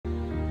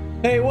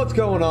Hey, what's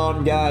going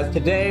on, guys?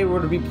 Today we're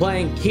going to be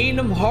playing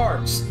Kingdom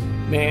Hearts.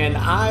 Man,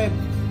 I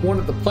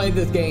wanted to play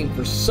this game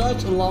for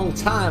such a long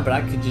time, but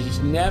I could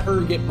just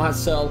never get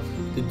myself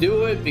to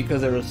do it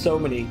because there were so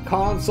many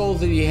consoles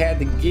that you had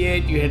to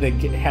get. You had to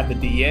have the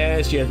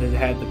DS, you had to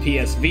have the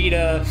PS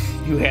Vita,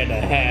 you had to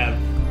have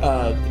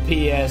the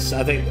PS,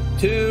 I think,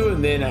 2,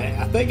 and then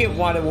I think it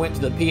might have went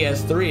to the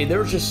PS3. There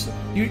was just,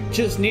 you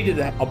just needed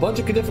a bunch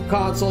of different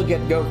consoles. You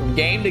had to go from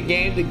game to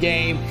game to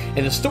game,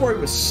 and the story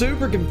was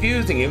super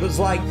confusing. It was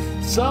like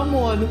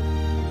someone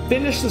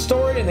finished the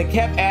story and they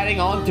kept adding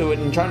on to it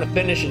and trying to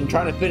finish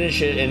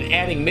it and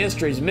adding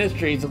mysteries.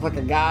 It's like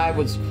a guy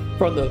was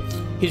from the,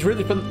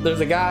 there's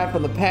a guy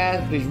from the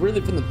past, but he's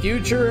really from the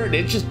future, and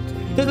it just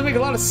doesn't make a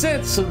lot of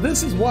sense. So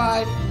this is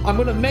why I'm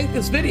going to make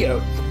this video.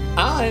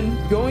 I'm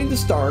going to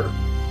start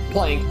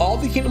playing all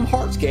the Kingdom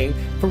Hearts game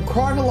from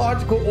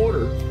chronological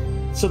order,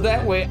 so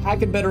that way I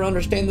can better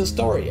understand the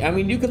story. I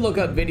mean, you can look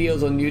up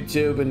videos on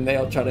YouTube and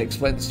they'll try to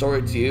explain the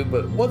story to you,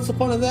 but what's the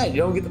fun of that? You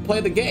don't get to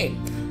play the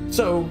game.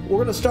 So we're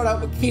going to start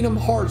out with Kingdom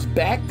Hearts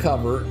back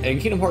cover.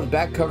 And Kingdom Hearts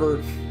back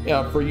cover,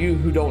 for you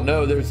who don't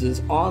know, there's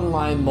this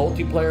online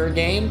multiplayer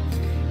game,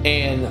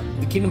 and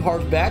the Kingdom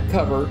Hearts back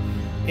cover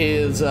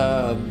is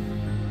the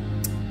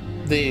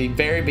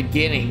very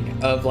beginning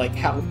of like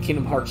how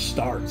Kingdom Hearts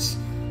starts.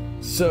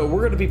 So we're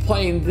going to be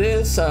playing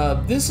this.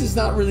 This is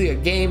not really a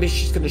game. It's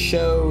just going to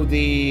show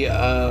the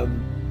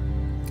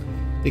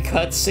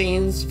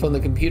cutscenes from the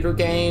computer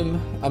game.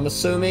 I'm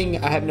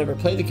assuming. I have never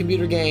played the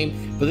computer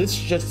game, but this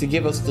is just to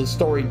give us the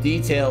story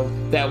detail.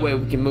 That way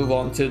we can move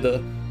on to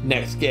the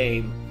next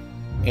game,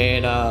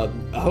 and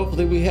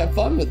hopefully we have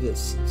fun with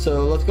this.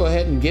 So let's go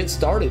ahead and get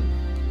started.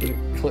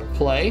 Click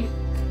play.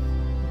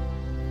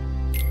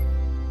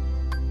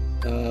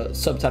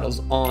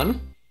 Subtitles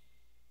on.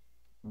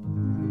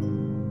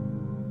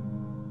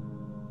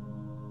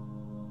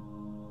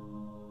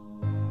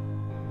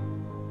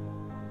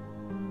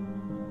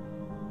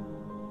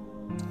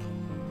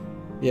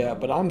 Yeah,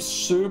 but I'm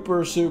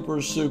super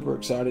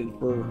excited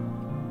for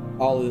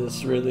all of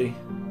this, really.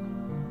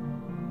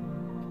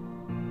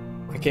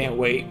 I can't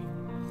wait.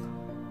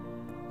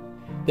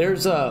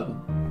 There's I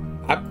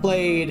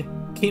played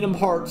Kingdom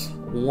Hearts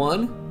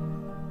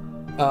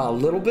 1 a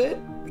little bit,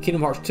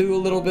 Kingdom Hearts 2 a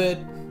little bit,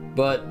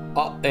 but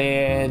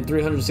and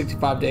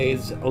 365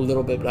 Days a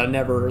little bit, but I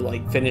never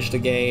like finished a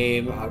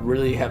game. I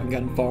really haven't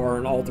gotten far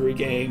in all 3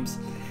 games.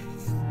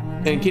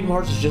 And Kingdom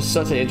Hearts is just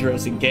such an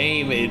interesting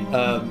game. It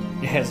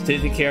has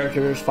Disney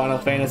characters, Final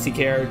Fantasy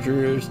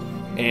characters,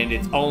 and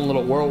its own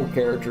little world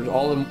characters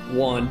all in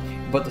one,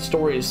 but the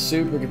story is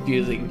super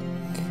confusing,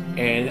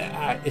 and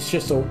it's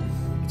just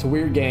it's a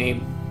weird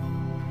game.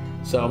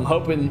 So I'm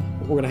hoping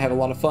we're gonna have a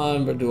lot of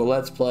fun. We're gonna do a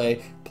let's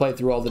play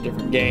through all the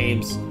different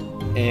games,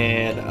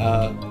 and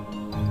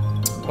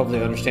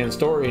hopefully understand the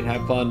story and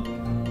have fun.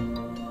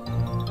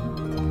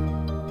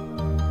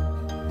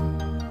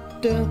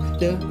 Dun,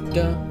 dun,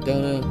 dun,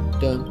 dun,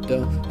 dun,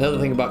 dun. Another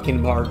thing about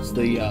Kingdom Hearts,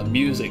 the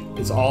music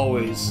is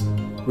always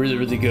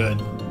really good.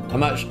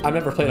 I've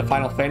never played a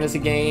Final Fantasy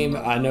game.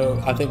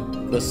 I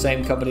think the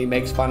same company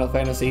makes Final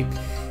Fantasy,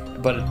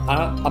 but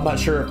I'm not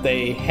sure if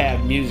they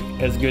have music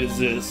as good as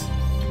this.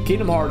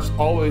 Kingdom Hearts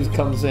always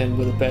comes in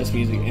with the best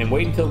music, and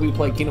wait until we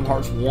play Kingdom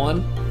Hearts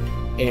 1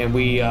 and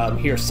we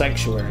hear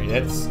Sanctuary.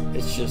 It's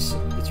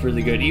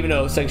really good, even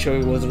though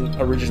Sanctuary wasn't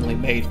originally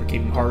made for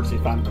Kingdom Hearts,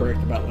 if I'm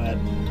correct about that.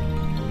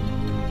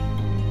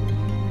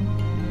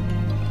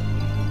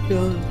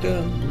 Dun,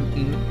 dun,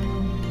 dun,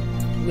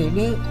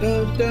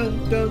 dun, dun,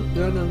 dun, dun,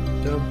 dun,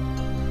 dun.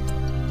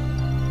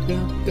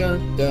 Dun, dun,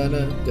 dun,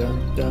 dun,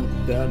 dun,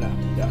 dun,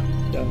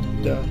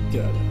 dun, dun, dun,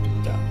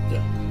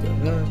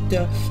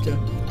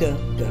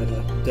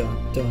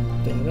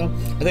 dun, dun.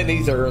 I think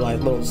these are like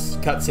little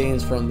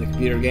cutscenes from the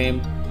computer game.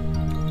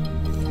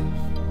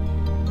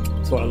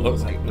 That's what it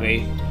looks like to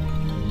me.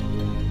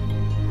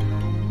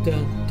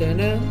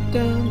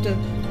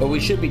 But we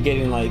should be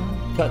getting like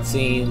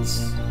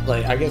cutscenes.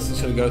 Like, I guess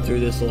it's gonna go through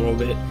this a little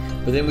bit,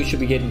 but then we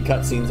should be getting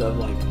cutscenes of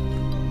like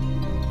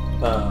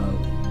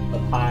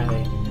of high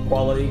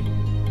quality,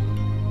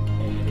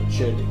 and it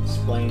should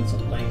explain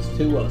some things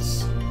to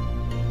us.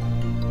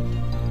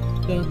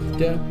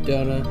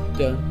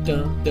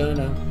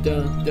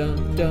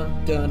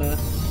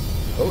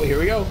 Oh, here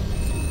we go.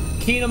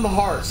 Kingdom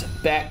Hearts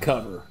back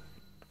cover.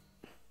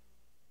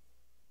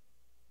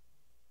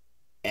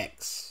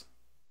 X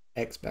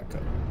back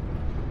cover.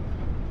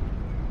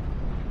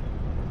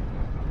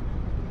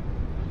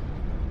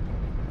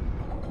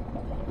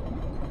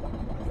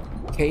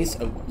 Case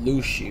of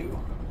Luxu.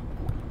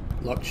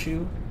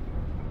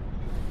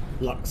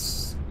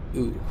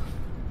 Ooh.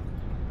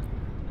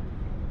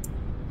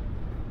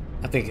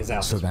 I think it's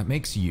out. So that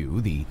makes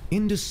you the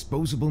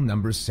indisposable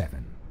number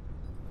 7.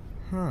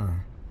 Huh.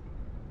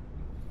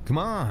 Come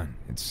on,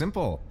 it's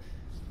simple.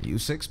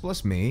 U6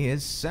 plus me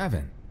is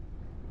 7.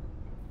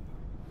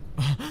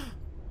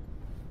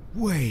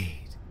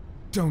 Wait,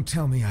 don't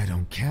tell me I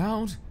don't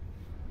count.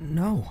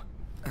 No.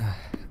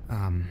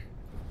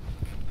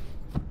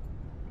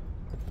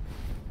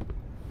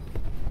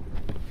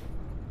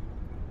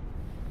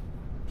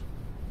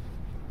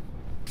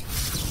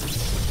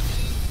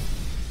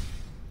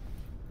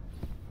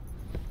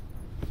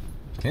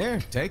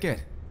 Here, take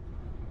it.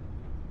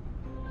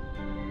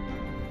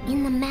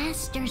 In the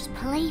Master's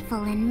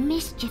playful and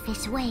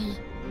mischievous way,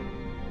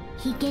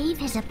 he gave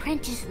his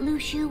apprentice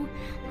Luxu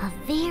a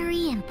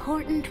very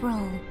important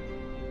role.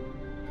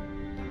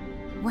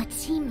 What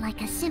seemed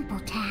like a simple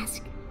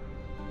task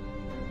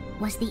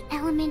was the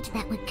element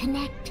that would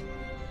connect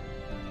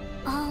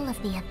all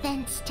of the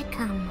events to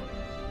come.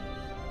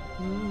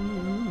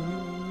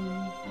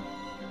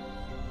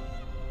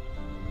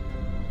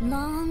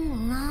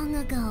 Long, long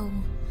ago,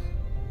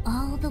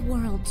 all the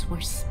worlds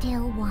were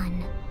still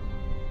one.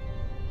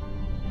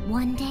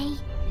 One day,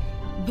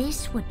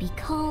 this would be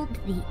called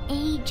the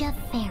Age of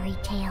Fairy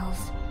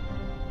Tales.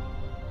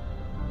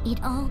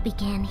 It all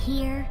began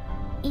here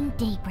in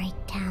Daybreak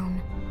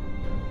Town.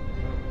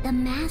 The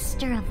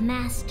Master of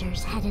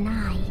Masters had an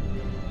eye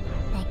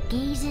that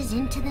gazes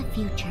into the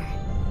future.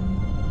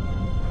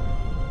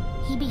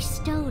 He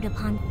bestowed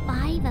upon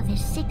 5 of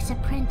his 6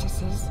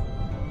 apprentices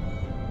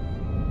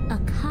a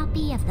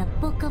copy of the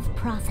Book of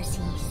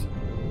Prophecies,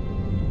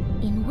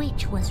 in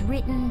which was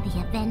written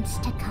the events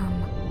to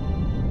come.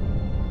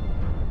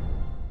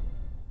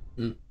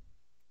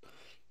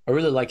 I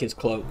really like his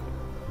cloak.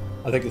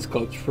 I think his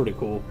cloak's pretty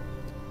cool.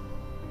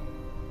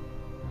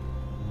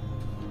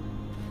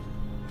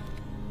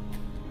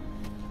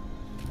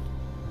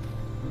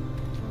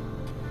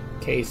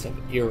 Case of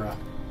Era.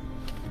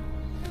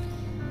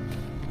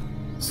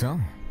 So,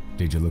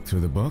 did you look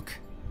through the book?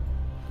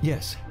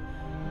 Yes,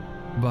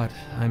 but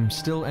I'm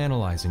still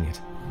analyzing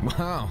it.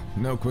 Wow,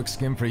 no quick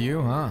skim for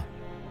you, huh?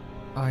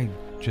 I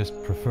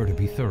just prefer to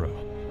be thorough.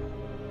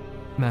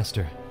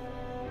 Master,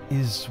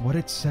 is what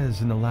it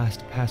says in the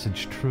last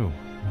passage true?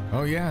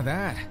 Oh yeah,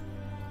 that.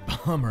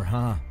 Bummer,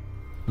 huh?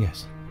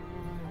 Yes.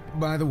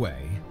 By the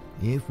way,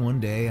 if one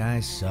day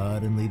I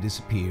suddenly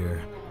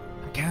disappear,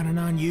 I'm counting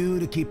on you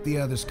to keep the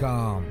others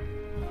calm,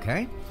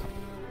 okay?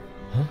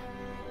 Huh?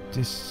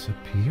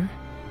 Disappear?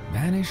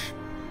 Vanish?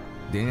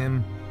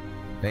 Dim?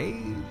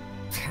 Fade?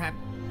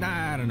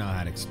 I don't know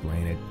how to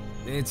explain it.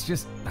 It's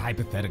just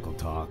hypothetical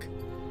talk.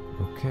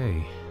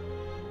 Okay.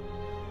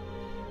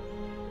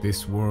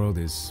 This world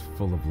is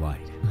full of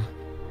light.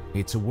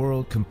 It's a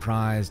world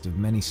comprised of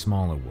many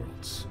smaller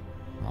worlds,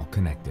 all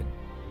connected,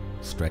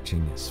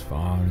 stretching as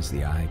far as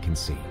the eye can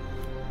see.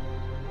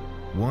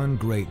 One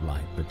great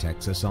light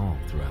protects us all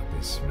throughout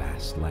this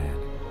vast land.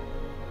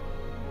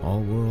 All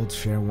worlds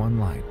share one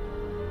light,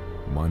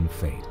 one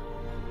fate.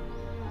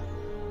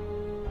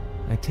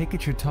 I take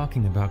it you're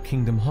talking about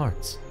Kingdom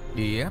Hearts.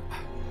 Yep,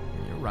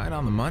 you're right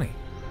on the money.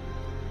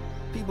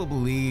 People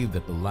believe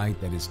that the light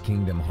that is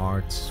Kingdom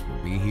Hearts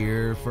will be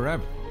here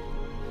forever.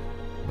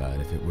 But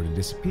if it were to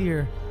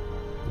disappear,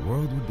 the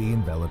world would be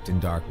enveloped in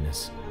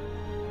darkness.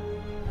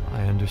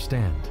 I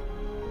understand.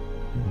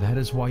 That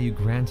is why you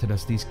granted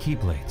us these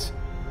Keyblades.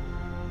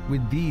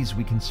 With these,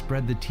 we can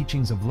spread the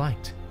teachings of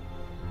light.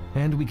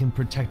 And we can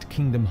protect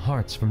Kingdom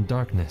Hearts from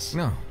darkness.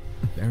 No,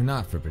 they're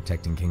not for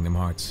protecting Kingdom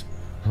Hearts.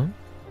 Huh?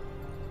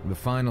 The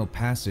final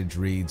passage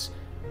reads,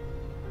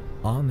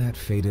 "On that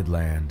fated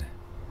land,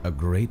 a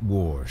great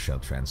war shall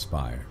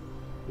transpire.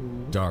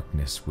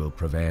 Darkness will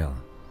prevail,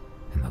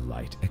 and the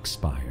light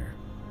expire."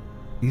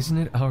 Isn't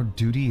it our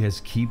duty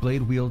as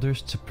Keyblade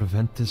wielders to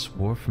prevent this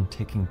war from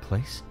taking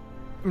place?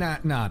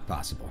 Not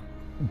possible.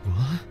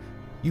 What?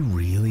 You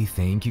really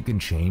think you can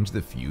change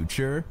the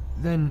future?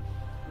 Then,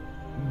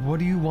 what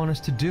do you want us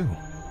to do?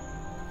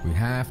 We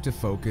have to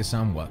focus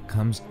on what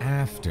comes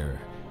after.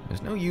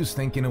 There's no use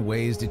thinking of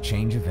ways to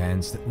change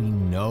events that we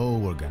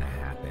know are gonna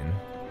happen.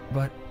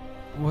 But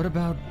what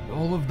about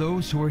all of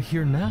those who are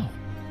here now?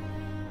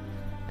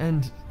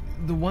 And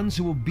the ones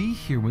who will be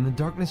here when the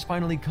darkness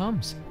finally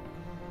comes?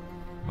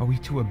 Are we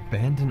to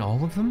abandon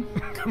all of them?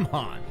 Come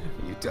on,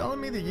 are you telling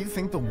me that you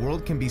think the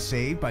world can be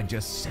saved by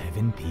just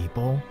 7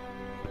 people?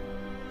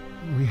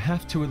 We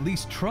have to at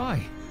least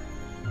try.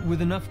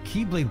 With enough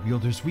Keyblade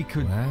wielders, we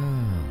could...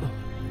 Well,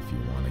 if you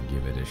want to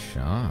give it a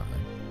shot.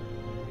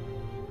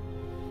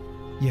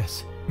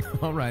 Yes.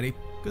 Alrighty,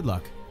 good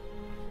luck.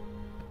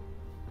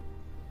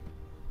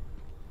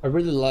 I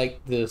really like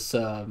this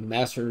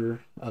Master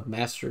of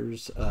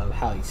Masters,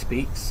 how he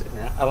speaks.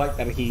 And I like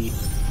that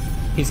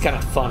he's kind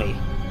of funny.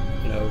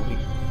 You know,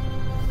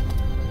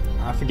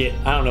 I forget,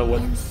 I don't know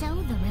what... And so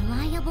the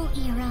reliable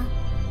Era,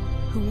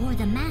 who wore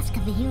the mask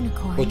of the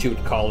unicorn, what you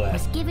would call that.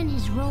 was given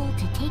his role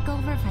to take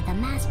over for the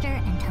Master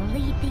and to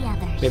lead the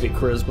others. Maybe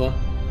charisma.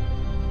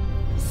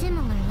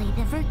 Similarly,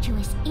 the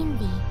virtuous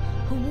Envy,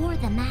 who wore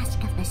the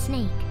mask of the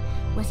snake,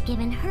 was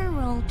given her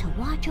role to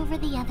watch over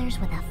the others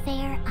with a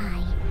fair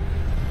eye.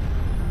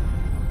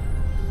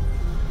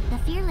 The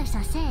fearless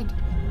Aced,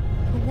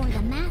 who wore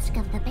the mask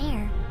of the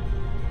bear,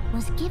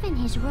 was given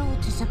his role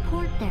to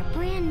support their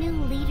brand new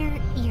leader,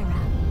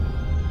 Era.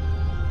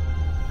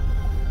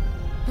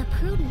 The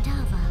prudent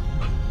Ava,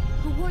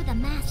 who wore the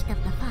mask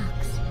of the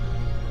fox,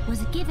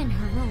 was given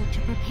her role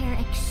to prepare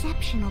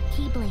exceptional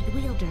Keyblade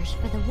wielders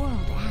for the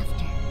world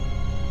after.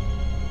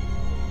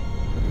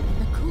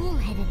 The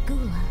cool-headed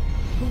Gula,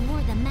 who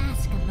wore the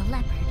mask of the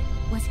leopard,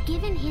 was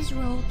given his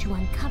role to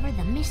uncover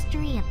the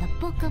mystery of the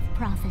Book of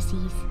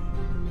Prophecies.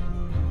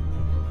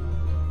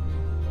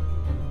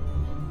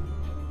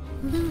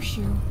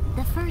 Lushu,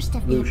 the first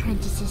of the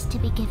apprentices to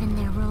be given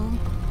their role,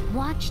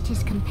 watched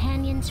his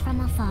companions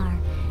from afar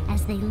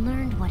as they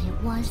learned what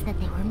it was that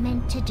they were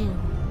meant to do.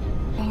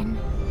 Then,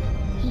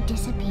 he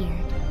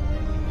disappeared.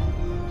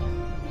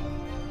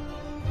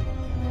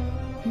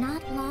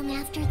 Not long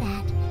after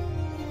that,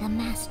 the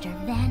master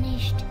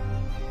vanished,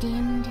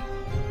 dimmed,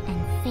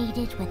 and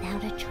faded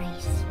without a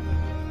trace.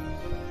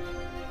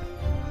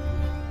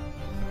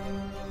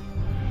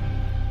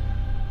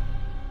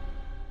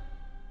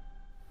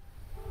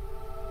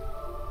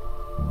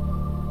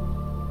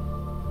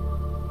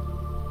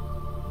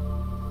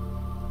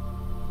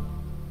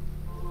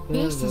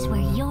 This is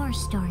where your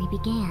story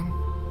began.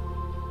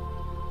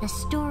 The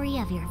story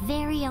of your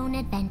very own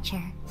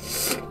adventure.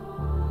 5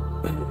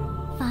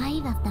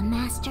 of the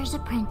Master's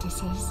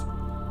apprentices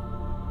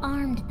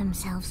armed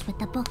themselves with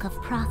the Book of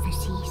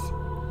Prophecies.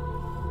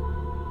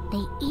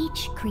 They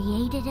each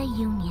created a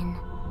union.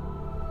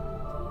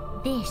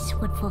 This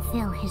would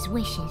fulfill his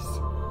wishes.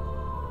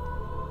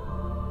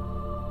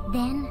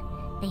 Then,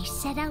 they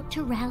set out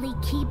to rally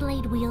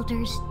Keyblade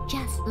wielders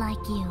just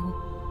like you.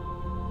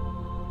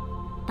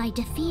 By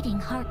defeating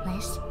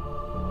Heartless,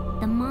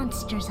 the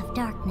monsters of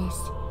darkness,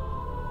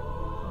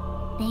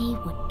 they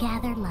would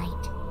gather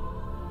light.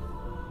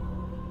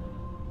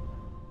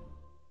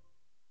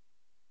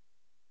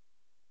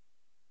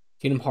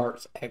 Kingdom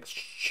Hearts X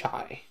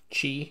Chi.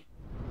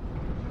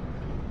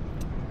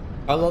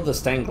 I love the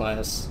stained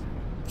glass.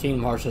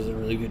 Kingdom Hearts does a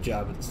really good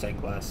job with the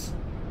stained glass.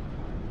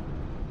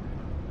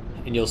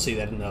 And you'll see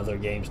that in other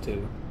games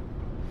too.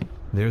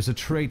 There's a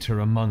traitor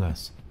among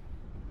us.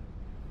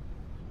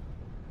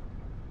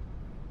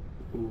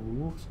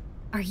 Ooh.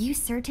 Are you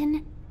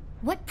certain?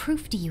 What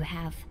proof do you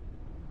have?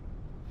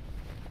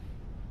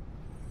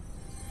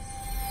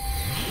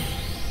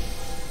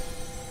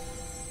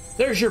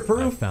 There's your I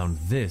proof. found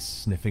this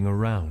sniffing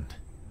around.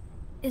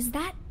 Is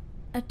that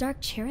a Dark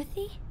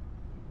Cherothy?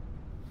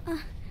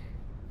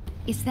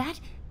 Is that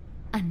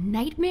a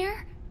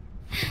nightmare?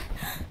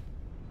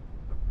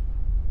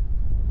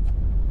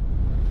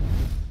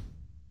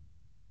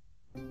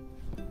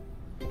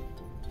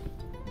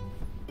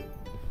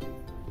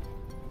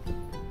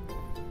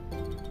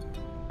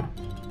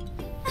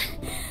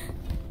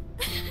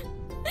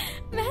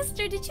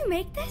 Master, did you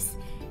make this?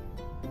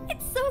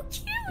 It's so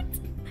cute!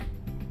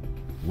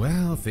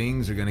 Well,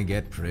 things are gonna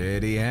get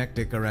pretty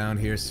hectic around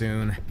here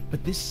soon.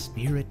 But this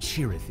Spirit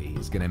Cherothy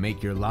is gonna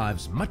make your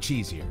lives much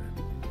easier.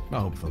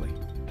 Hopefully.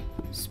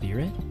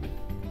 Spirit?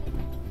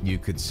 You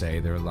could say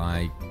they're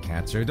like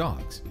cats or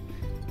dogs.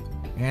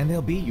 And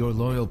they'll be your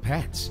loyal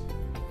pets.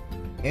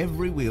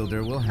 Every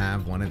wielder will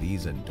have one of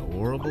these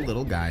adorable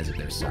little guys at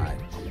their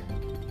side.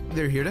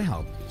 They're here to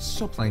help,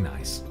 so play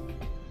nice.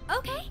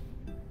 Okay.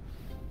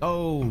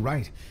 Oh,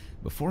 right.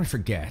 Before I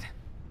forget.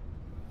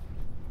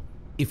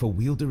 If a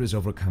wielder is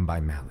overcome by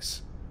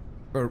malice,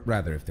 or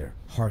rather if their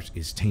heart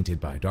is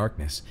tainted by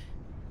darkness,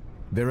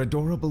 their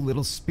adorable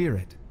little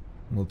spirit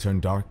will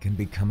turn dark and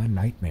become a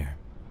nightmare.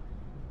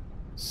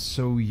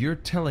 So you're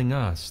telling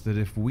us that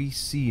if we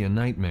see a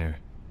nightmare...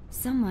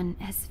 Someone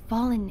has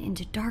fallen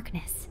into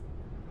darkness.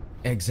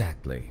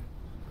 Exactly.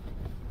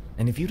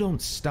 And if you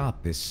don't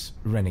stop this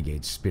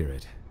renegade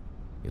spirit,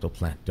 it'll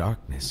plant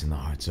darkness in the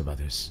hearts of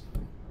others.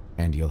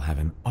 And you'll have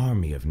an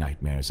army of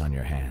nightmares on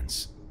your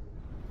hands.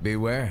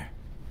 Beware.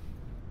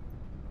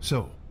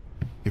 So,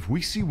 if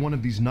we see one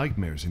of these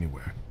nightmares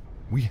anywhere,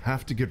 we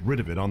have to get rid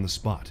of it on the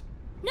spot.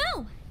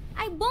 No!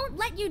 I won't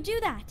let you do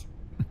that!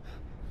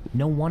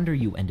 No wonder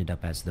you ended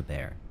up as the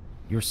bear.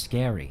 You're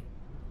scary.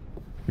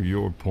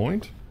 Your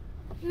point?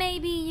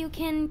 Maybe you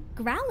can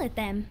growl at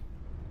them.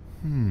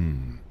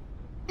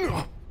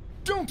 Ugh,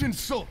 don't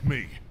insult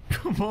me!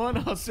 Come on,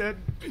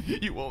 Hassan.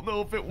 You won't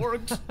know if it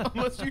works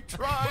unless you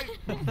try.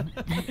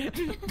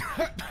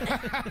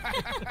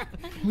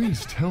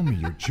 Please tell me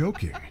you're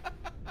joking.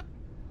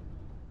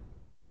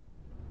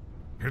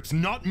 It's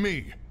not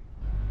me!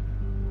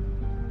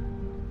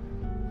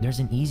 There's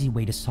an easy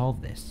way to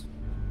solve this.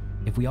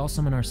 If we all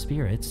summon our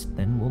spirits,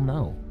 then we'll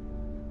know.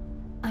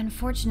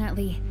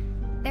 Unfortunately,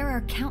 there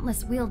are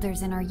countless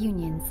wielders in our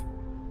unions.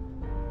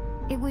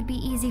 It would be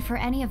easy for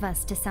any of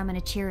us to summon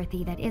a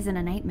Cherothy that isn't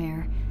a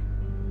nightmare.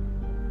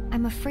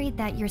 I'm afraid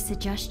that your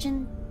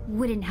suggestion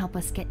wouldn't help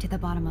us get to the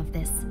bottom of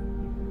this.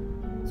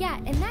 Yeah,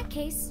 in that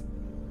case,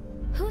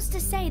 who's to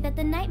say that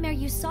the nightmare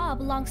you saw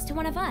belongs to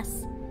one of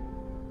us?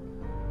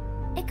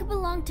 It could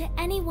belong to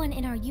anyone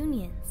in our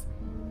unions.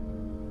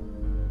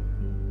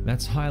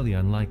 That's highly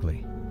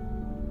unlikely.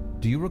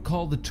 Do you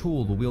recall the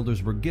tool the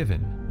wielders were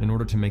given in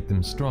order to make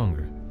them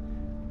stronger?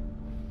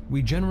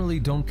 We generally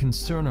don't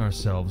concern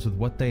ourselves with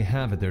what they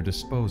have at their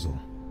disposal.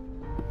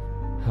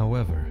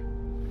 However,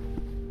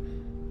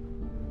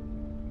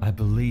 I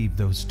believe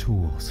those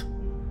tools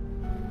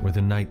were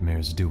the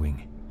nightmare's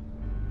doing.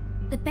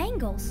 The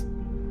bangles.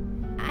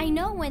 I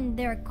know when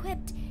they're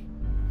equipped,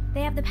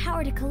 they have the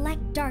power to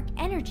collect dark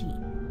energy.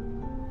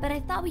 But I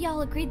thought we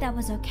all agreed that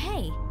was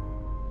okay.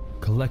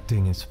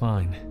 Collecting is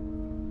fine,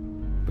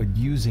 but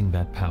using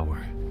that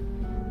power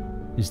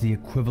is the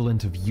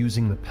equivalent of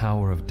using the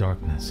power of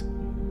darkness.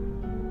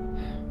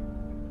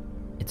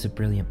 It's a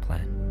brilliant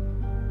plan.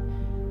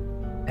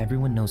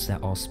 Everyone knows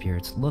that all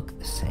spirits look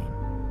the same,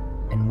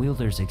 and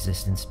wielders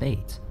exist in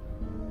spades.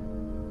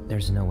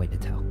 There's no way to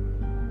tell.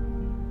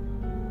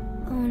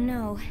 Oh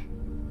no.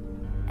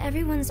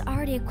 Everyone's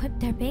already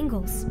equipped their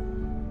bangles.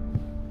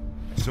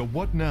 So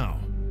what now?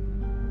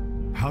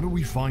 How do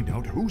we find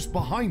out who's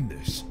behind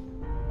this?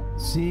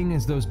 Seeing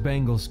as those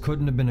bangles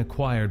couldn't have been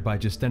acquired by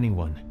just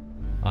anyone,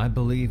 I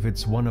believe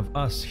it's one of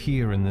us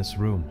here in this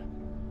room.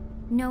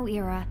 No,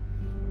 Ira.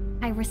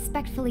 I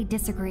respectfully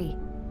disagree.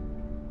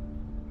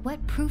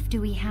 What proof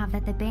do we have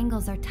that the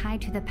bangles are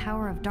tied to the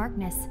power of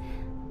darkness,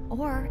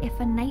 or if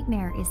a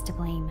nightmare is to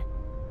blame?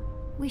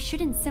 We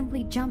shouldn't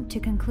simply jump to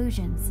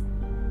conclusions.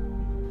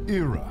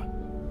 Ira,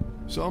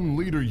 some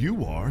leader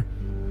you are.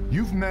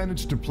 You've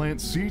managed to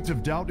plant seeds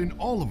of doubt in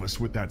all of us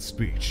with that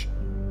speech.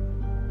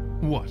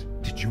 What,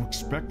 did you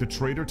expect the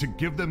traitor to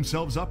give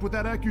themselves up with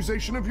that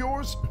accusation of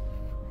yours?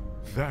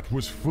 That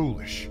was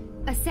foolish.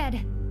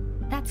 Aced,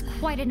 that's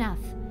quite enough.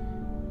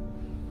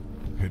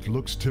 It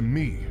looks to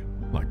me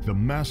like the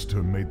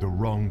Master made the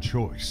wrong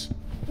choice.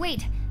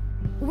 Wait,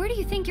 where do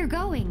you think you're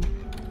going?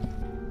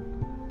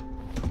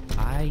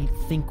 I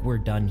think we're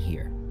done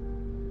here.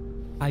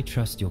 I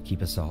trust you'll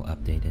keep us all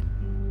updated.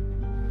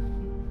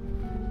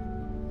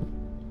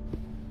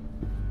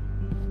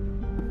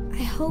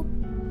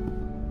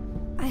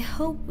 I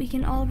hope we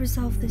can all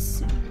resolve this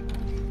soon.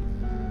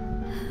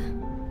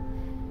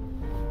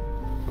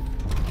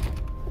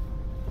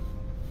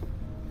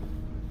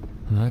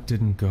 That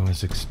didn't go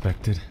as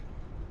expected.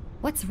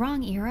 What's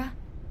wrong, Ira?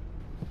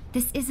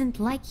 This isn't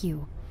like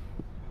you.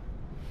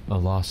 A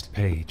lost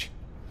page.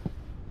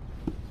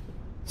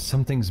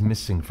 Something's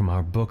missing from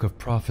our book of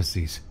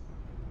prophecies.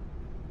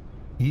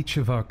 Each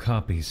of our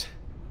copies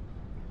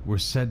were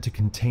said to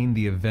contain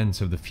the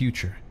events of the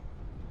future.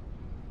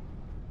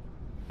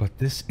 But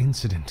this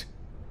incident,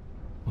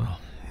 well,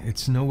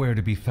 it's nowhere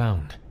to be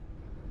found.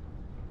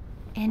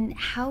 And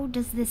how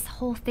does this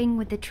whole thing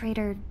with the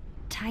traitor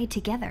tie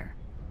together?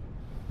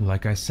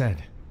 Like I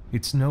said,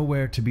 it's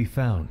nowhere to be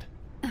found.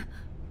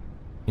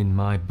 In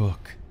my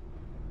book.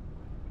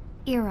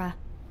 Ira,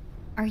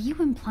 are you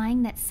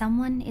implying that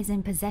someone is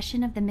in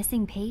possession of the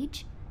missing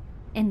page?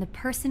 And the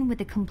person with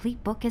the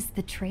complete book is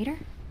the traitor?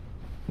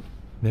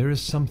 There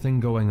is something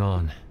going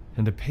on,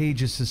 and a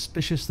page is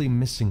suspiciously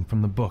missing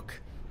from the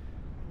book.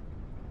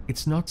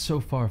 It's not so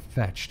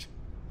far-fetched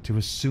to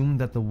assume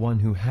that the one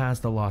who has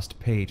the lost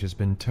page has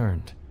been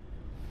turned,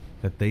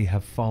 that they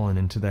have fallen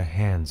into the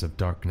hands of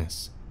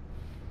darkness.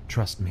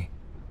 Trust me.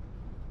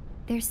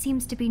 There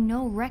seems to be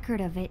no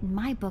record of it in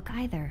my book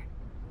either.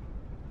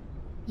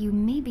 You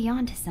may be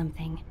onto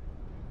something.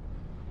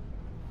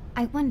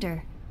 I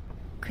wonder,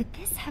 could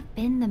this have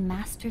been the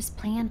Master's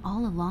plan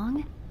all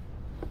along?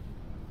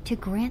 To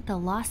grant the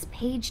lost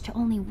page to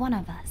only one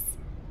of us?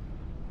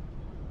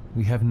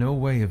 We have no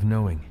way of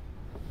knowing.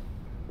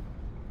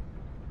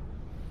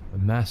 The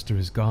Master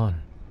is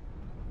gone.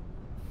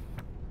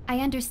 I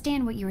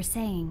understand what you were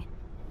saying.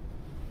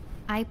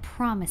 I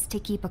promise to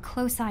keep a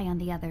close eye on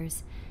the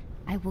others.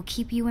 I will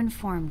keep you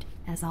informed,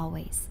 as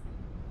always.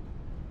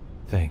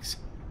 Thanks.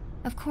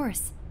 Of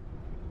course.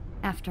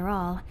 After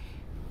all,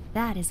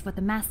 that is what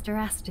the Master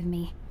asked of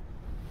me.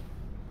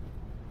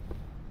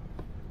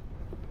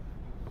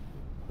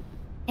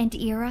 And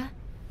Ira,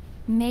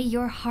 may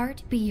your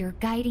heart be your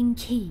guiding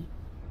key.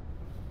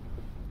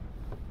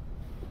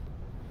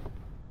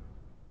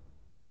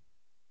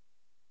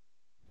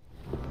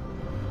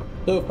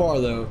 So far,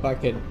 though, if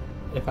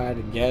I had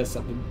to guess,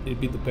 it'd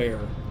be the bear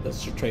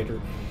that's the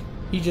traitor.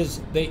 He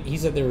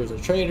said there was a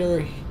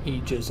traitor.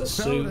 He just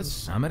assumed. So to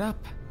sum it up,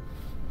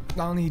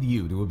 I'll need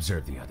you to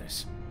observe the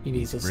others. He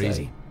needs to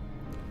Breezy.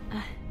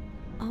 say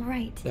All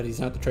right. that he's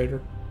not the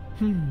traitor.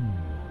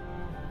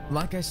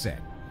 Like I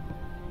said,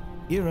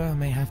 Ira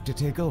may have to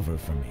take over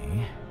for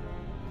me.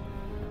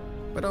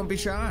 But don't be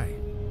shy.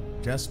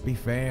 Just be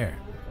fair.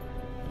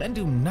 Then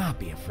do not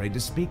be afraid to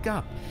speak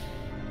up.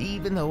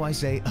 Even though I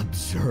say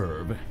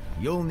observe,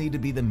 you'll need to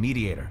be the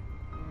mediator.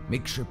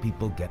 Make sure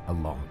people get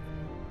along.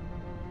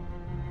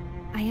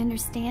 I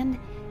understand,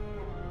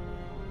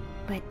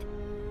 but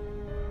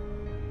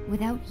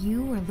without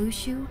you or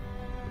Luxu,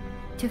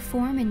 to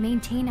form and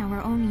maintain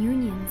our own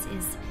unions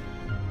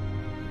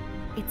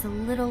it's a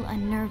little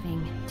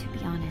unnerving, to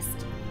be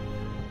honest.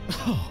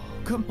 Oh,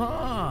 come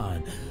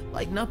on.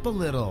 Lighten up a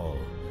little.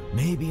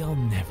 Maybe I'll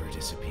never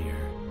disappear.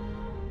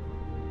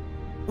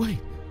 Wait.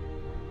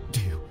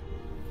 Do you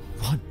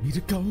want me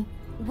to go?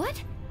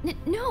 What?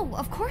 No,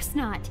 of course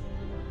not.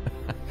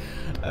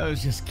 I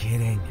was just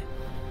kidding.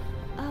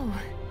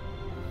 Oh,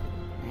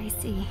 I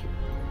see.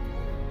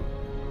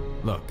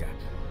 Look,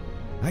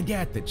 I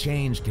get that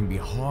change can be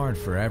hard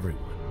for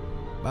everyone,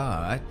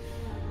 but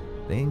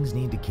things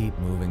need to keep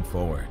moving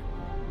forward.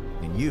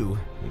 And you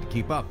need to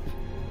keep up.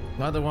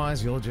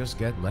 Otherwise, you'll just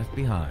get left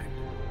behind,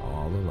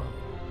 all alone.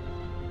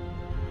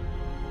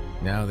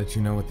 Now that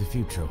you know what the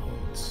future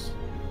holds,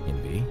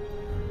 Envy,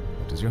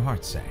 what does your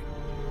heart say?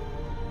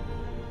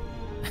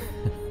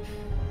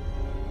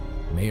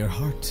 May your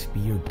heart be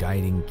your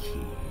guiding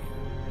key.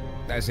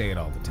 I say it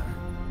all the time.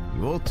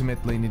 You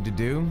ultimately need to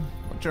do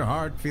what your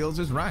heart feels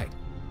is right.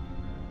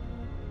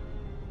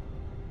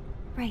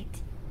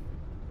 Right.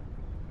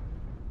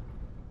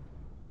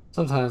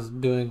 Sometimes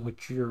doing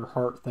what your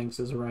heart thinks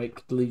is right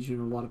could lead you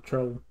in a lot of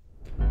trouble.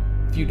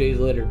 A few days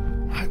later.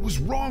 I was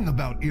wrong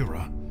about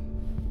Ira.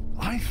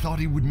 I thought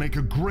he would make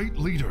a great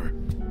leader,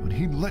 but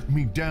he let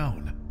me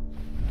down.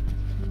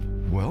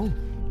 Well,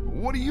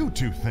 what do you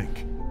two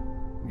think?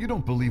 You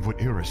don't believe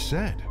what Ira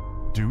said,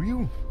 do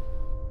you?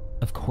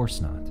 Of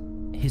course not.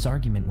 His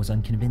argument was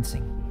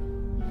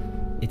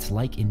unconvincing. It's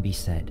like Envy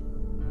said.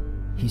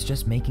 He's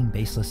just making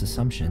baseless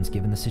assumptions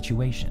given the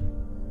situation.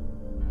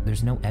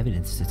 There's no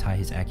evidence to tie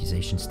his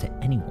accusations to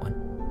anyone,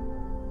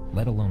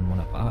 let alone one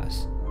of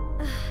us.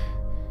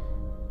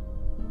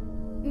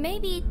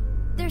 Maybe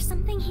there's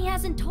something he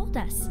hasn't told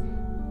us.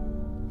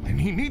 And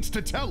he needs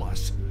to tell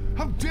us.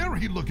 How dare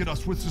he look at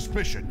us with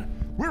suspicion?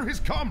 We're his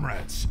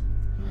comrades.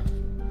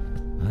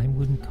 I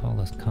wouldn't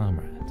call us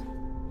comrades.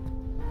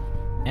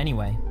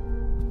 Anyway,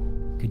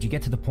 could you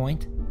get to the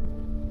point?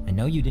 I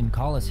know you didn't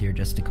call us here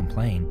just to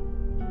complain.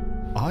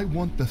 I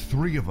want the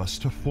three of us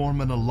to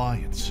form an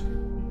alliance.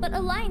 But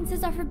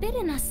alliances are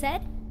forbidden, us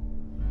said.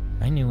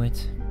 I knew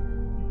it.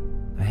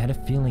 I had a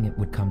feeling it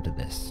would come to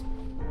this.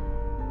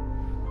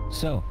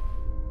 So,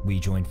 we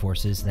join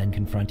forces, then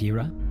confront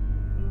Ira?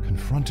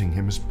 Confronting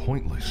him is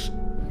pointless.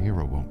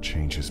 Ira won't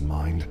change his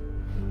mind.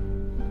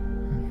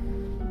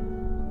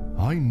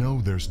 I know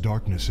there's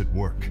darkness at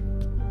work.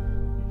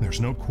 There's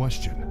no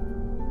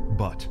question.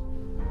 But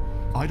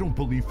I don't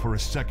believe for a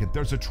second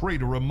there's a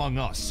traitor among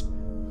us.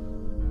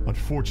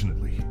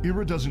 Unfortunately,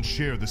 Ira doesn't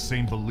share the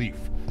same belief.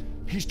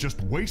 He's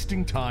just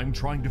wasting time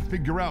trying to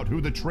figure out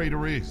who the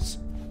traitor is.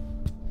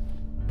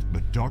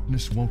 But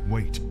darkness won't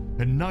wait,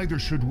 and neither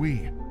should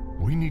we.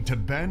 We need to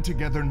band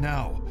together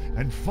now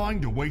and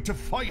find a way to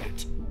fight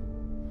it.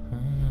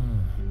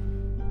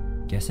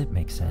 Guess it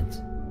makes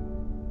sense.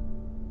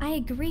 I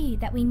agree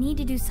that we need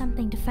to do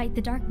something to fight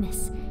the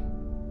darkness.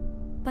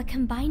 But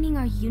combining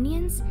our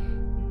unions?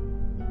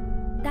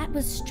 That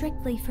was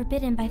strictly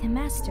forbidden by the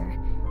Master.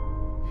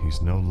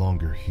 He's no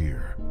longer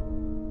here.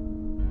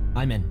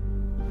 I'm in.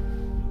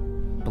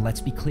 But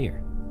let's be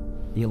clear.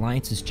 The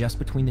alliance is just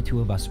between the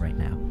two of us right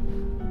now.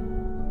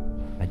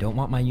 I don't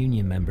want my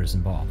union members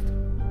involved.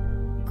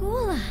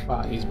 Gula!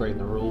 Wow, he's breaking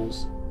the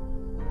rules.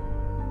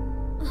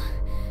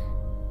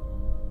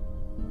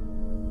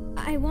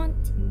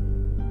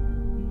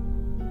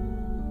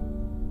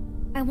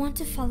 I want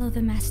to follow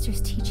the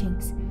Master's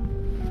teachings.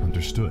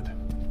 Understood.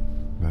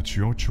 That's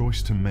your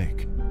choice to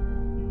make.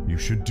 You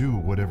should do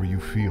whatever you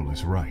feel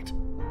is right.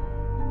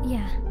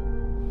 Yeah.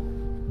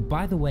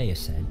 By the way,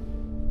 Aced,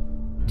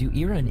 do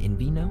Ira and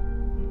Envy know?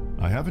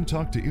 I haven't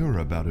talked to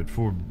Ira about it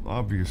for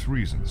obvious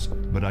reasons,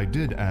 but I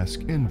did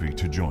ask Envy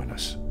to join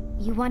us.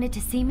 You wanted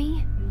to see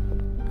me?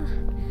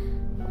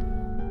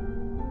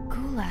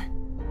 Gula,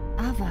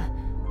 Ava,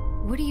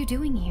 what are you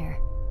doing here?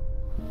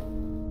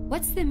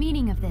 What's the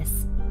meaning of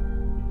this?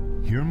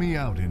 Hear me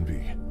out,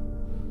 Envy.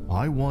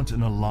 I want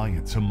an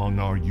alliance among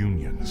our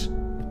unions.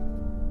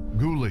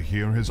 Gula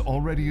here has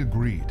already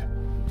agreed.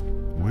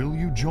 Will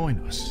you join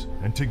us?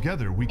 And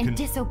together we can... And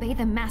disobey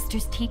the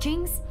Master's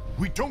teachings?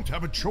 We don't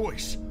have a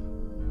choice.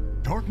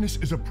 Darkness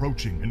is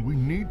approaching, and we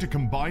need to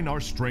combine our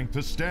strength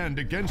to stand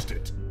against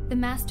it. The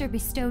Master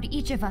bestowed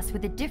each of us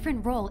with a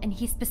different role, and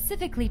he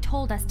specifically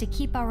told us to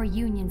keep our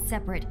union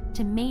separate,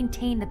 to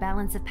maintain the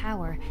balance of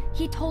power.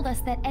 He told us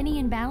that any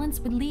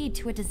imbalance would lead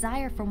to a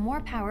desire for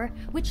more power,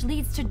 which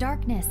leads to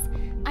darkness.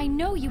 I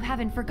know you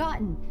haven't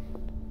forgotten.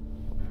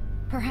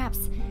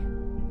 Perhaps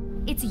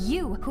it's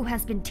you who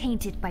has been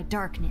tainted by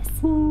darkness.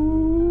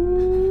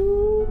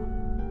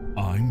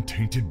 I'm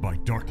tainted by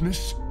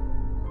darkness?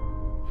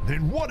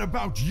 Then what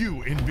about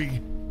you, Envy?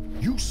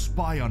 You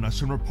spy on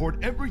us and report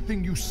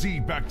everything you see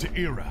back to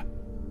Ira.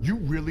 You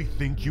really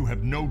think you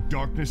have no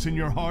darkness in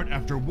your heart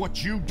after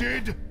what you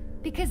did?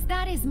 Because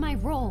that is my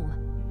role.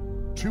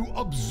 To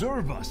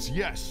observe us,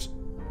 yes,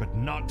 but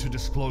not to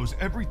disclose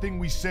everything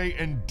we say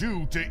and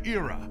do to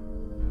Ira.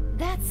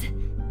 That's...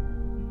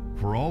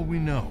 For all we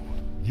know,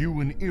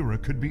 you and Ira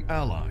could be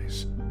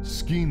allies,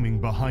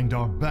 scheming behind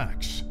our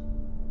backs.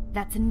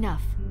 That's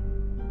enough.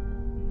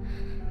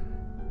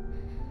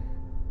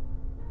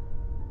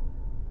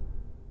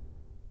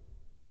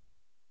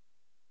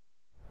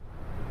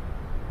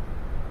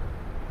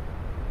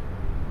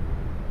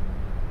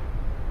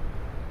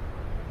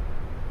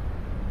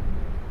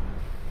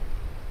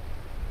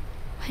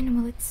 When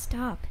will it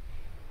stop?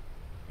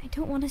 I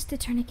don't want us to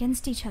turn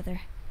against each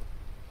other.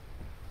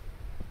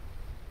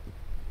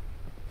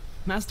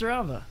 Master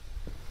Ava.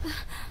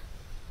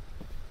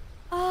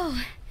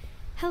 Oh,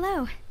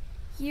 hello.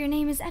 Your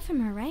name is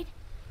Ephemer, right?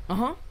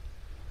 Uh-huh.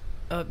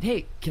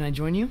 Hey, can I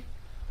join you?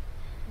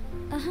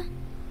 Uh-huh.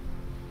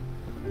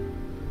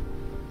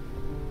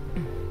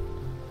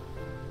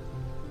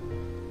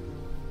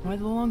 Why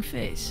the long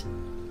face?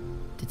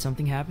 Did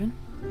something happen?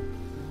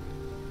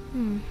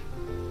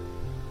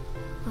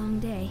 Long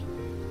day.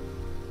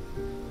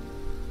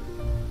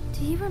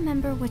 Do you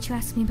remember what you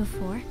asked me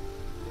before?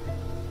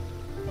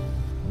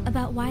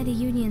 About why the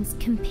unions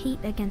compete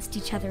against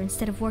each other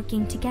instead of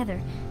working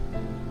together?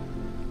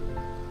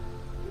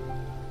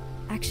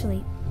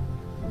 Actually,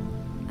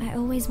 I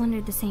always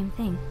wondered the same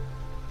thing.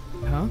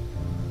 Huh?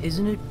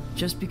 Isn't it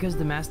just because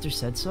the master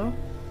said so?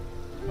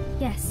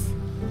 Yes.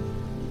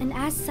 And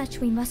as such,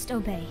 we must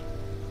obey.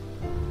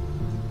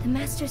 The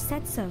master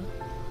said so,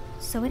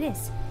 so it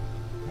is.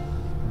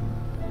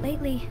 But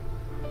lately,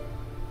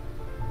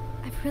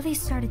 I've really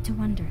started to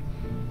wonder.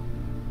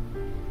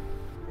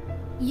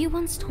 You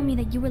once told me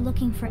that you were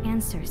looking for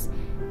answers.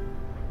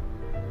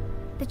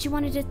 That you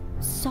wanted to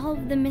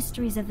solve the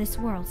mysteries of this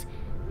world.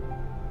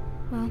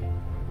 Well,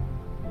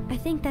 I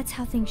think that's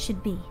how things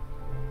should be.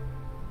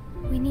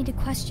 We need to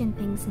question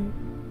things and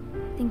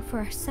think for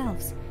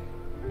ourselves.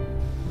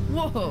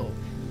 Whoa!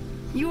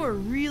 You are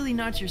really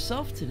not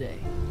yourself today.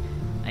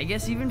 I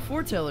guess even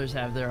foretellers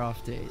have their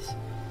off days.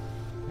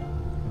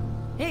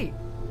 Hey,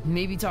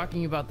 maybe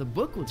talking about the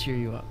book will cheer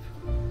you up.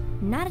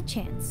 Not a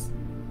chance.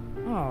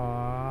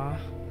 Aww.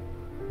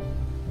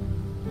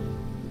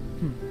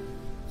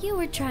 You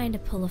were trying to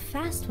pull a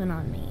fast one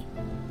on me,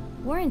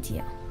 weren't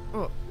you?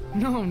 Oh,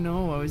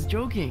 no, I was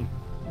joking.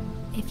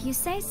 If you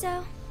say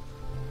so.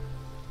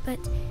 But,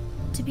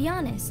 to be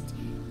honest,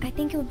 I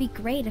think it would be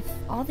great if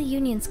all the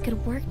unions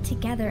could work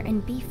together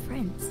and be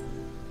friends.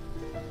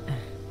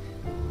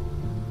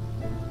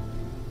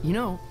 You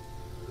know,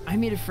 I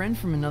made a friend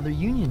from another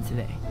union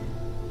today.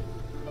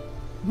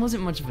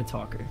 Wasn't much of a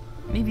talker,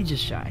 maybe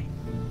just shy.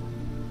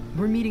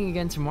 We're meeting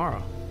again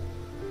tomorrow.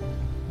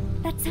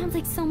 That sounds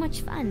like so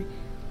much fun.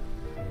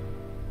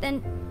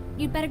 Then,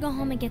 you'd better go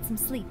home and get some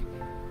sleep.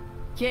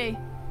 Okay.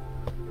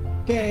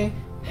 Okay.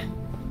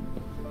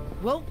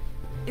 Well,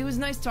 it was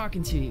nice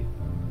talking to you.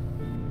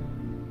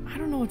 I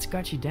don't know what's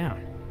got you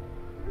down,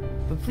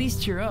 but please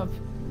cheer up.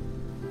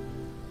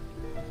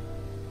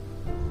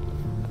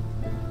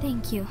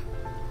 Thank you.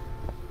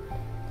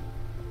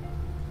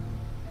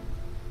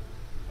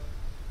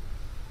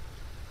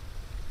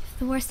 If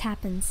the worst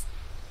happens,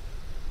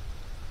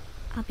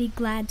 I'll be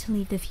glad to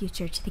leave the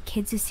future to the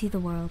kids who see the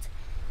world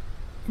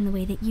in the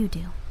way that you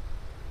do.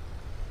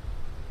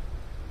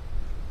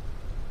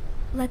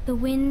 Let the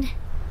wind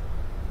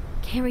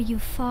carry you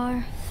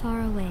far,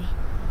 far away.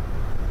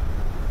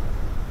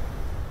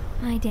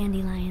 My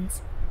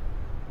dandelions.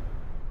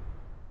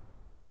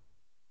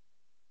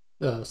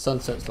 The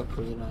sunsets look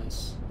really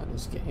nice in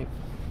this game.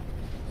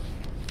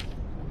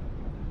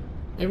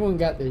 Everyone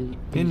got the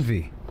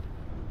Envy.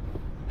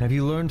 Have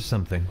you learned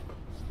something?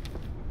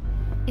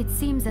 It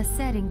seems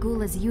Aced and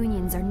Gula's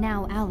unions are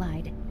now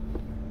allied.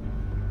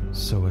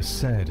 So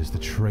Aced is the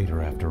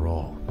traitor after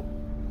all.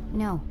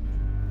 No,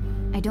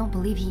 I don't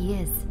believe he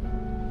is.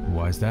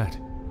 Why's that?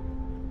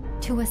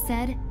 To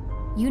Aced,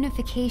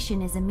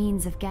 unification is a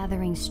means of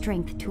gathering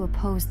strength to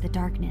oppose the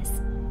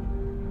darkness.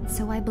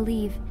 So I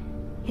believe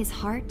his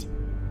heart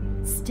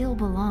still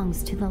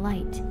belongs to the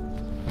light.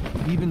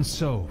 Even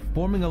so,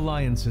 forming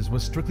alliances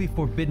was strictly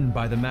forbidden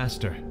by the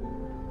Master.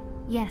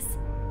 Yes,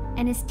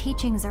 and his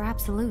teachings are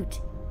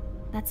absolute.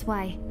 That's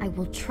why I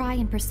will try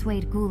and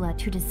persuade Gula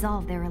to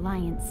dissolve their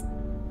alliance.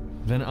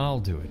 Then I'll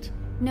do it.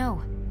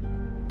 No.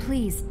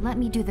 Please, let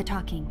me do the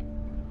talking.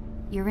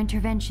 Your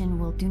intervention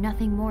will do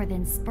nothing more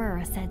than spur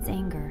Aced's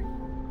anger.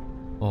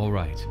 All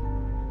right.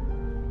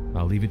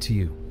 I'll leave it to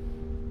you.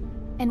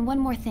 And one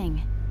more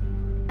thing.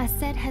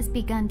 Aced has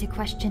begun to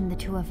question the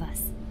two of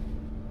us.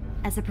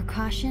 As a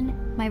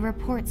precaution, my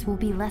reports will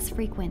be less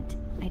frequent.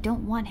 I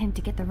don't want him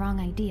to get the wrong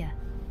idea.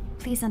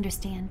 Please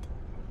understand.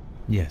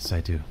 Yes,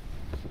 I do.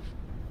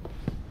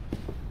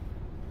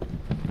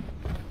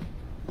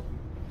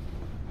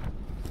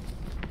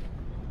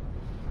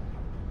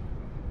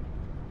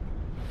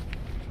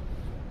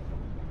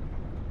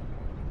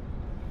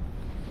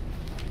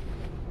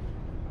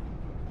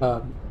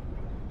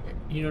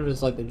 You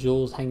notice like the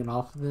jewels hanging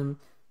off of them.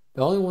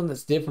 The only one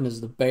that's different is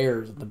the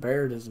bears, and the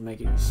bear doesn't make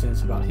any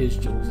sense about his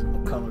jewels and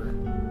the color.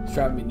 It's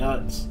driving me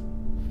nuts.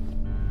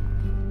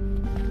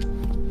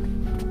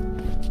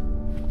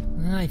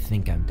 I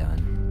think I'm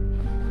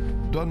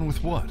done. Done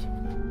with what?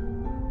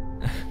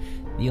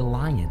 The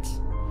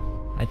Alliance.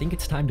 I think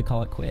it's time to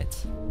call it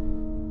quits.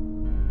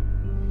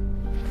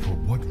 For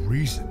what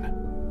reason?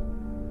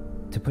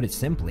 To put it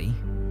simply,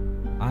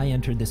 I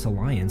entered this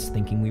alliance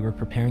thinking we were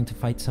preparing to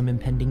fight some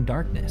impending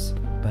darkness,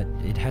 but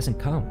it hasn't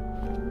come.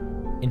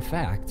 In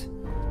fact,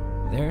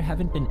 there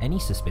haven't been any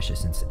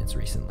suspicious incidents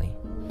recently,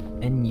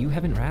 and you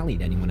haven't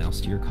rallied anyone else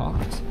to your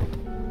cause.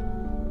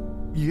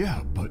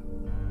 Yeah, but...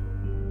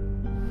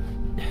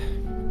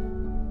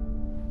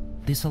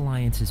 This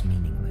alliance is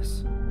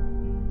meaningless.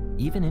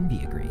 Even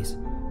Envy agrees.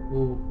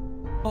 Ooh.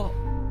 Oh.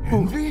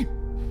 Envy?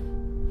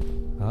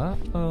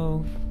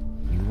 Uh-oh.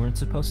 You weren't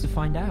supposed to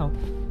find out.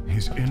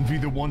 Is Envy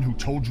the one who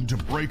told you to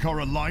break our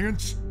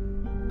alliance?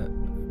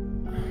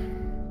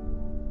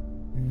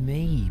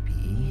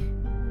 Maybe.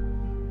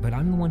 but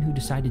I'm the one who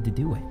decided to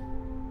do it.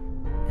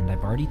 And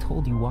I've already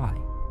told you why.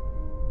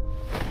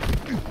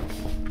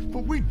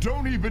 But we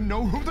don't even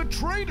know who the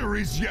traitor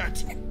is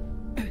yet!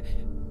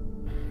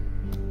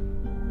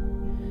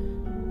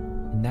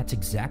 And that's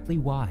exactly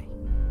why.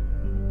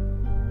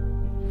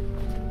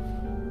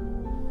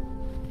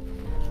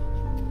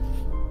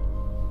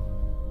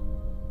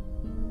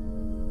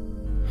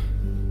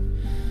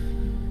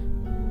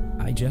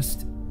 I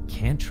just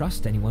can't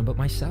trust anyone but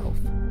myself.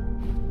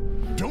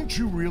 Don't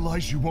you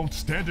realize you won't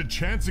stand a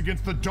chance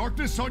against the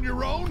darkness on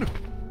your own?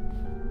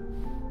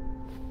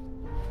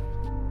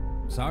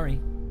 Sorry,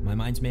 my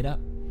mind's made up.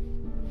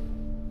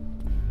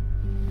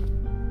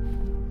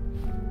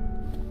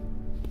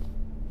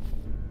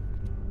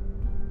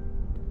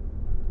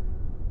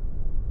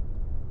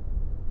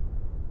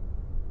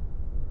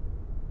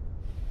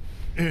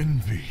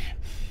 Envy,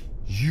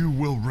 you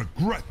will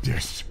regret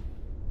this.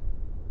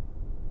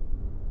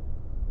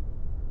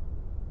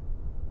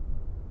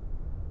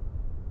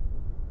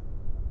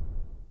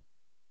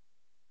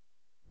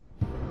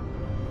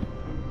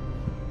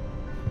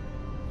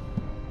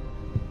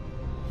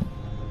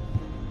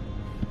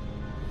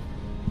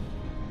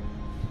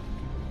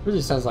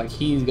 Really sounds like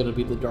he's gonna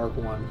be the dark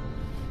one.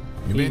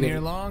 You been here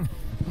long?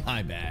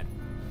 My bad.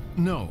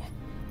 No.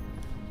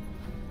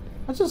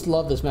 I just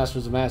love this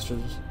Masters of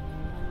Masters.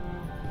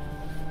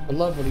 I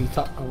love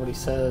what he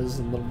says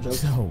and little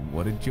jokes. So,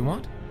 what did you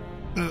want?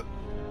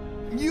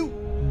 You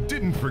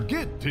didn't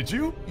forget, did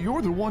you?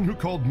 You're the one who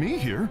called me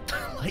here.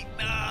 Lighten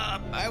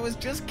up! I was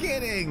just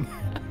kidding.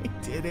 I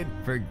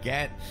didn't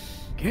forget.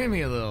 Give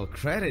me a little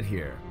credit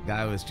here.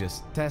 I was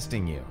just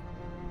testing you.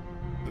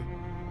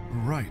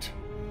 Right.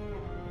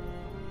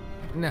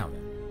 Now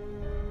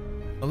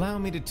then, allow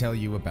me to tell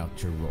you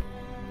about your role.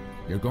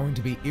 You're going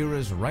to be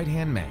Ira's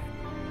right-hand man.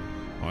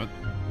 What?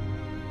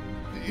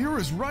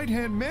 Ira's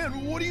right-hand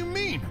man? What do you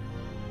mean?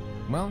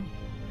 Well,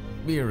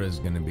 Ira's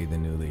gonna be the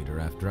new leader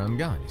after I'm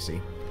gone, you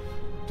see.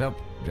 So,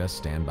 just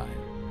stand by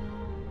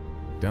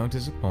her. Don't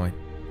disappoint.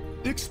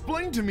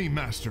 Explain to me,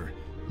 Master.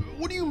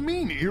 What do you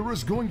mean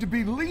Ira's going to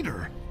be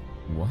leader?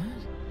 What?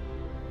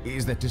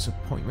 Is that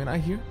disappointment I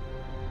hear?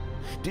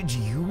 Did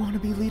you want to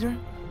be leader?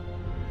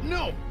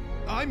 No!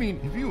 I mean,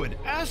 if you had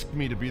asked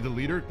me to be the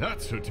leader,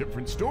 that's a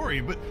different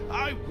story, but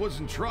I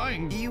wasn't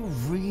trying. You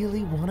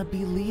really want to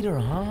be leader,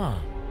 huh?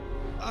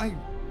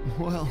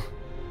 Well...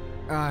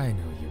 I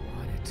know you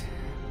want it,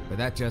 but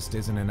that just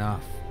isn't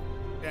enough.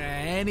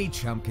 Any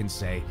chump can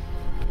say,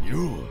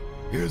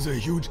 here's a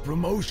huge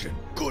promotion,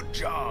 good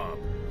job,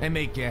 and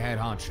make you head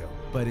honcho.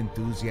 But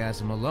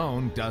enthusiasm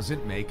alone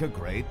doesn't make a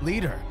great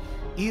leader.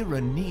 Ira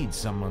needs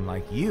someone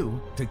like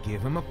you to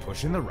give him a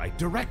push in the right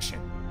direction.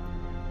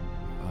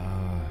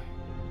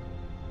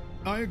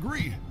 I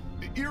agree.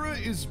 Ira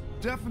is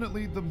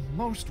definitely the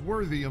most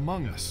worthy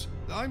among us.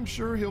 I'm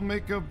sure he'll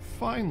make a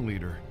fine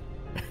leader.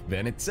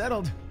 Then it's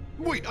settled.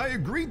 Wait, I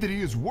agreed that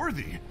he is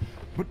worthy.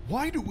 But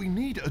why do we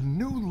need a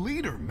new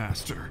leader,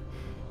 Master?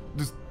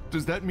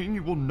 Does that mean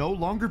you will no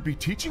longer be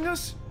teaching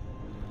us?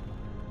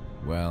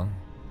 Well,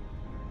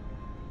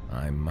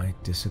 I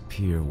might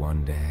disappear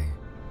one day.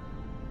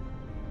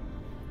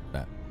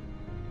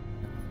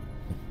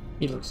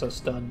 He looks so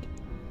stunned.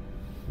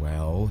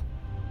 Well,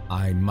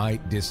 I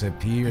might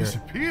disappear.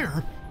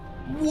 Disappear?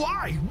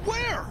 Why?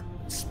 Where?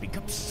 Speak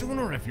up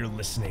sooner if you're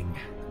listening.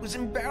 It was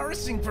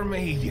embarrassing for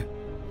me.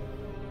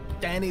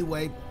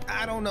 Anyway,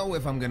 I don't know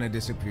if I'm gonna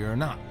disappear or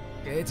not.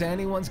 It's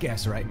anyone's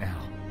guess right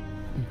now.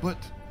 But...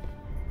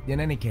 in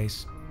any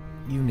case,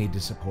 you need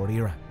to support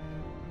Ira.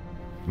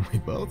 We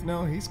both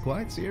know he's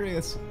quite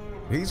serious.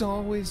 He's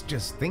always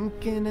just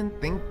thinking and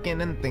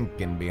thinking and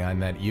thinking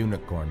behind that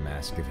unicorn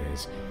mask of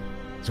his.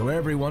 So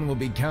everyone will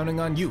be counting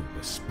on you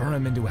to spur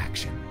him into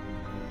action.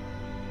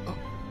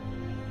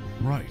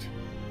 Right.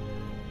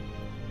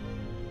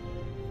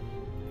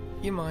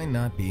 You might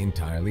not be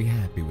entirely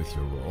happy with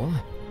your role,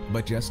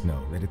 but just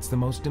know that it's the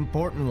most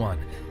important one.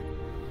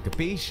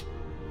 Capiche?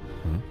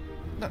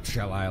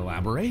 Shall I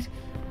elaborate?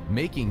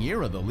 Making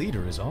Ira the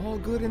leader is all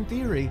good in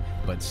theory,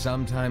 but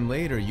sometime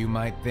later you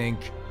might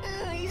think,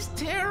 he's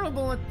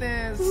terrible at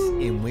this.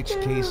 In which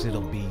case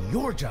it'll be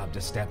your job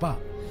to step up.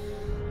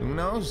 Who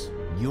knows?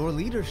 Your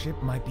leadership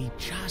might be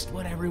just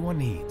what everyone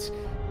needs.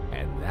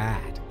 And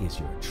that is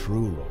your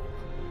true role.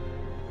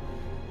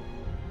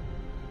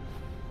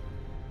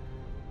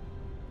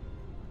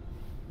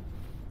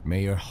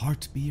 May your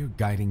heart be your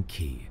guiding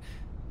key.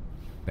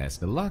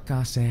 Best of luck,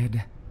 Asaid.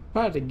 If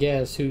I had to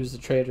guess who's the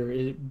traitor,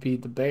 it'd be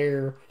the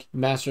bear,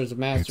 Masters of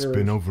Masters. It's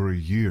been over a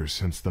year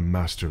since the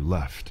Master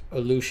left. Or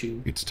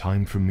Luxu. It's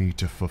time for me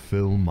to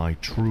fulfill my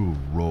true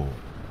role.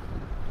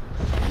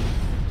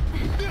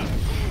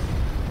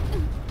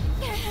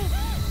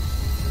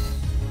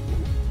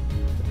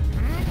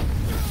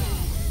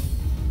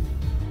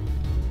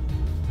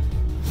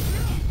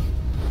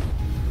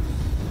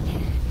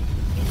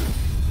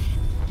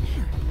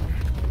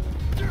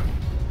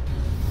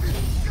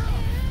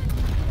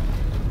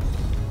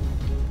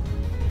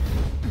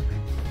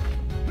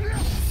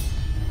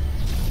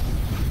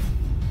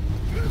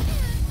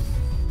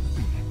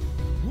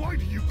 Why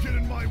do you get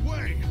in my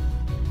way?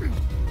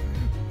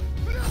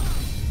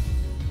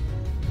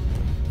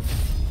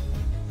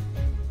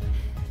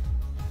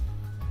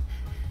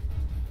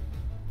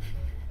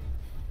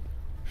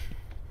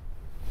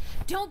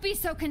 Don't be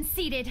so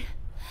conceited.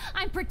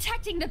 I'm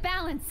protecting the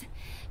balance,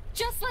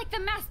 just like the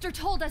Master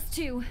told us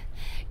to.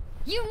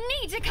 You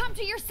need to come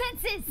to your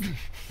senses!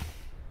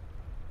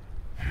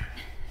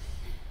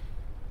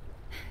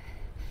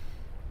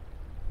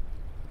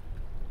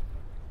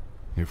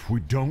 If we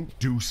don't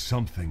do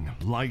something,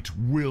 light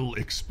will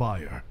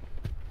expire.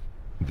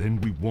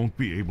 Then we won't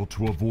be able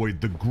to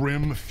avoid the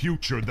grim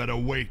future that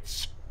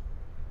awaits.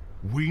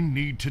 We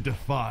need to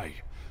defy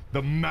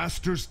the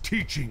Master's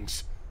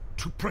teachings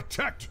to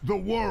protect the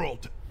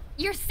world.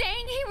 You're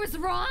saying he was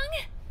wrong?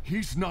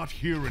 He's not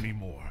here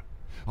anymore.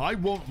 I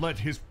won't let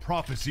his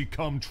prophecy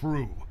come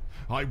true.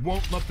 I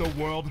won't let the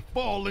world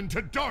fall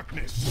into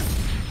darkness.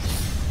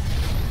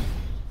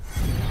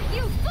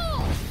 You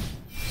fool!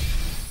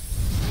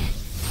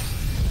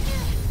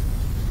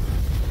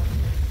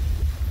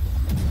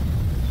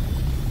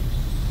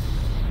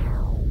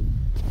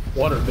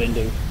 Water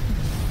bending.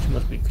 She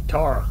must be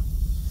Katara.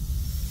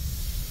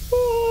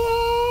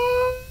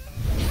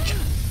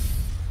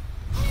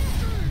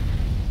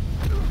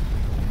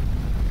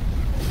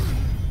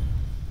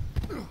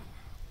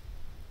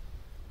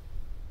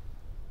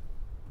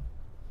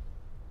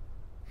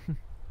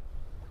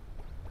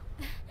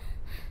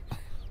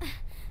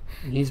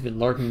 And he's been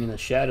lurking in the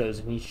shadows,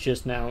 and he's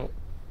just now.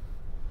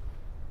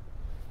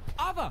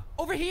 Ava,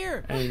 over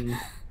here! And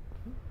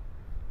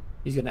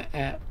he's gonna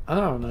act. I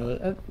don't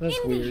know. That's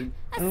weird.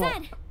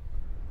 Ascend!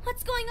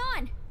 What's going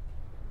on?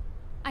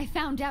 I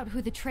found out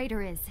who the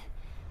traitor is.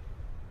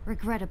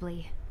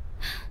 Regrettably.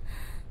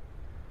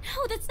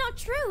 No, that's not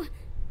true.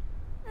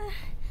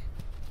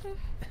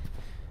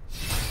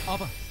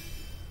 Ava,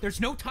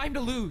 there's no time to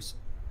lose.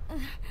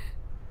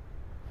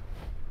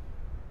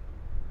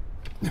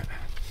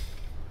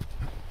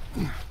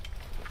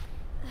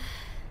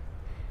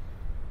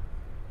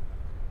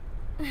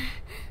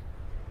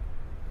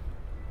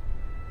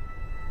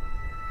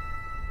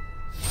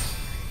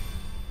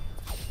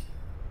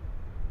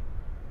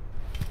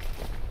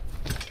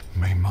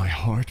 May my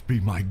heart be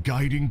my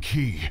guiding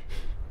key.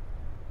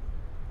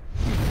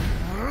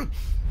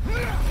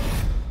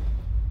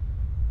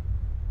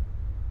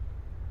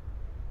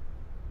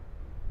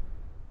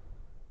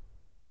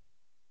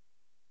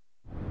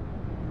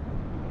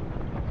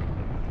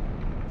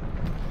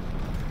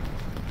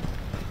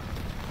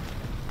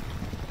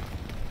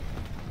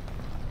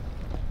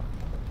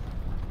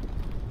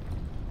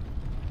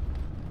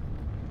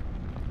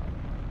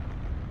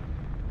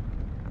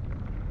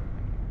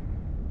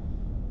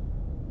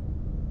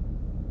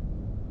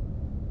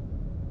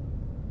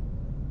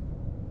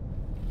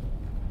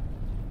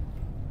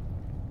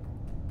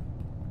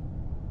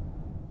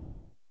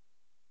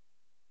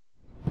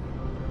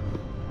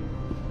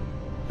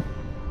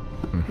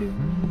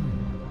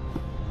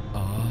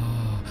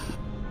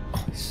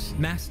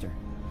 Master.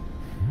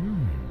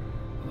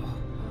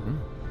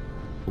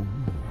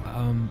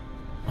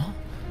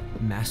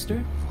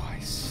 Master? Oh, I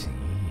see.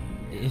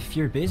 If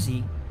you're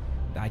busy,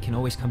 I can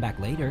always come back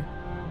later.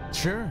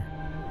 Sure.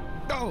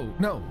 Oh,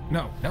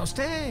 no,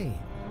 stay.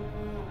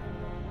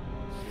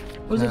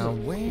 What's Now,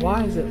 this? where-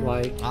 Why is it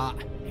like? Ah,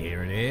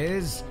 here it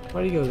is.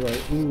 Why do he go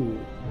like ooh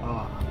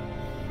ah?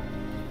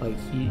 Like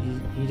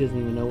he doesn't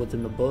even know what's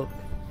in the book.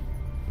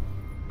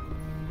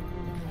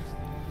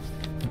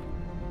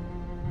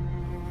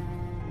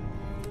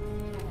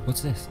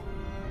 What's this?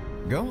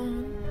 Go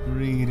on,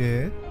 read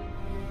it.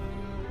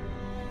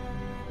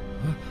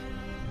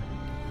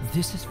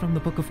 This is from the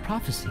Book of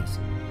Prophecies.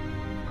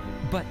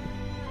 But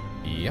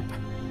Yep.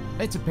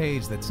 It's a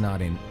page that's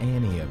not in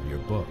any of your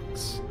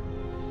books.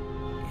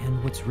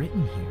 and what's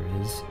written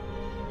here is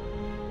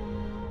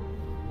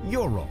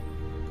Your role.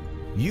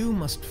 You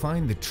must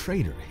find the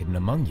traitor hidden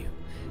among you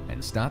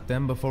and stop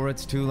them before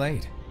it's too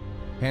late.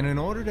 And in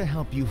order to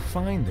help you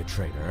find the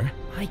traitor,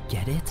 I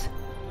get it.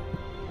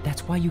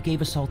 That's why you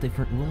gave us all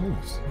different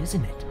roles,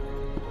 isn't it?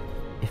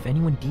 If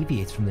anyone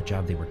deviates from the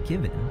job they were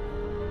given,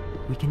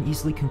 we can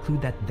easily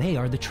conclude that they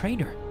are the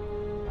traitor.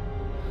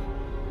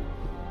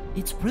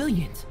 It's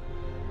brilliant.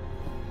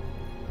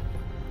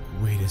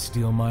 way to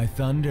steal my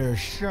thunder,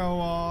 show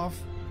off.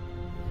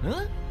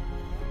 Huh?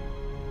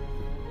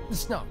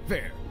 It's not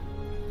fair.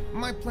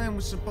 My plan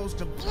was supposed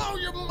to blow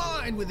your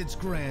mind with its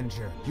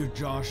grandeur. Your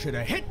jaw should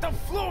have hit the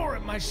floor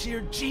at my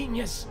sheer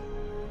genius.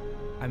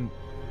 I'm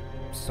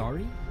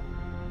sorry?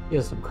 He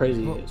has some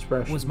crazy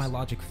expressions. Was my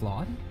logic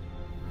flawed?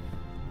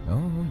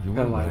 Oh, you were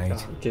Kind of like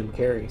right. Jim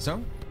Carrey.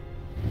 So,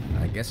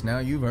 I guess now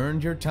you've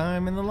earned your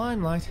time in the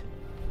limelight.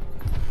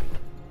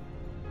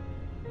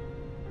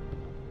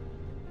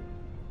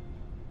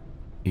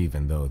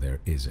 Even though there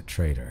is a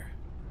traitor,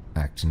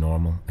 act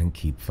normal and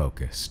keep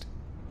focused.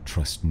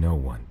 Trust no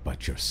one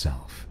but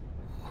yourself.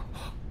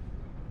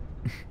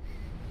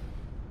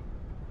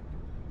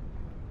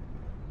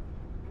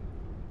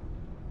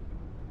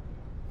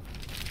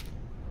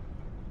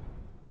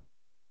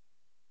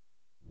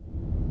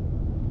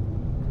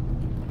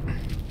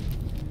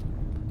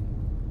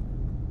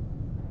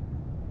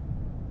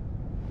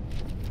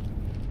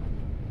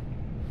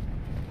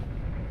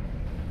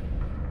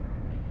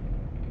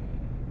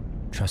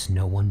 trust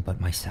no one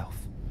but myself.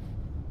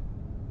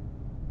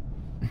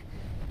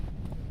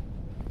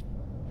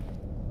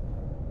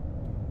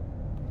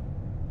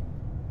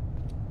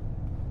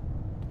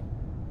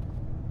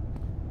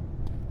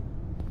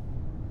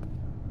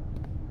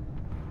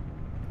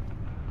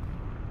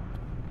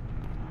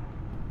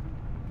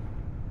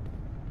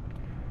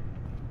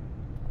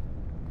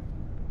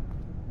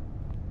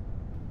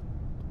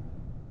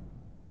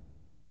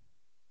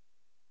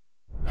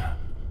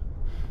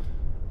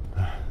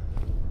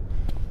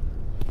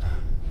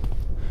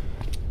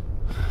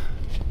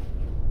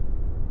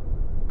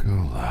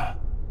 Gula.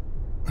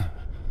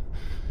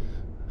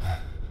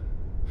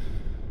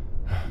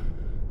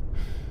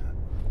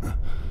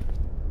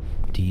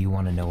 Do you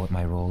want to know what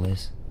my role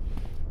is?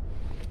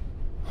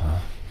 Huh?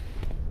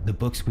 The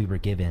books we were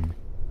given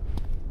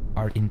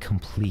are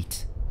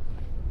incomplete.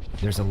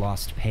 There's a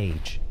lost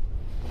page.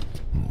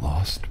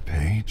 Lost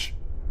page?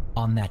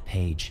 On that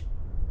page,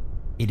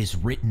 it is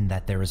written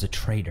that there is a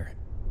traitor.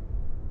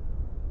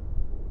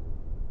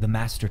 The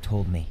Master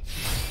told me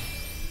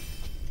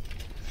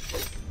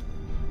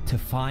to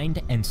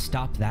find and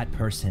stop that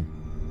person.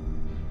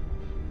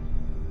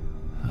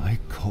 I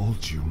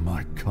called you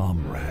my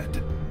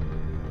comrade.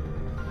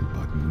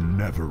 But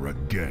never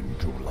again,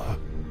 Gula.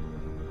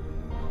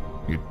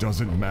 It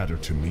doesn't matter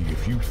to me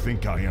if you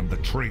think I am the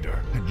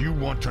traitor and you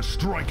want to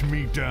strike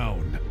me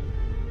down.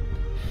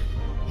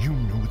 You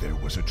knew there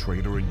was a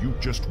traitor and you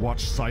just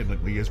watched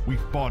silently as we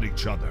fought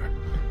each other.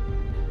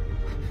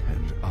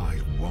 And I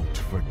won't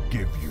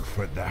forgive you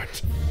for that.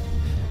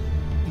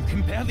 You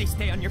can barely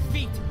stay on your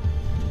feet.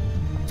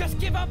 Just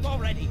give up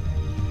already!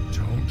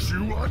 Don't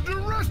you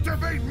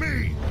underestimate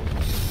me!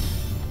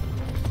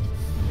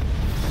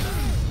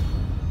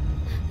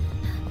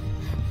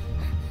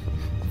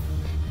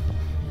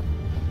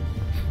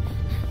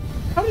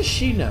 How does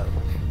she know?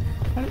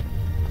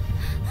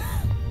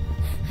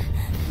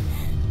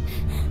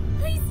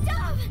 Please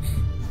stop!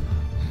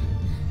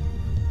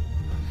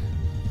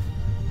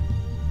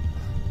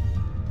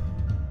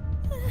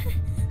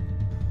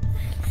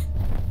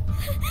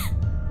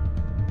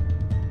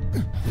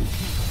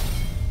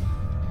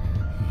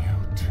 You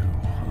too,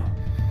 huh?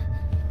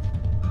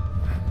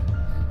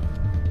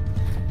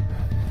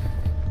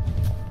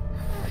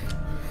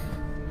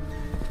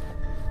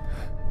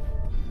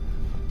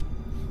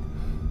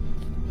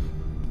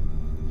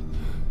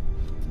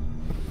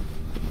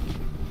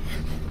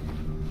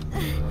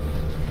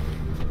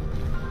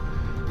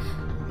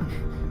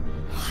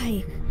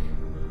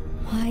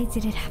 Why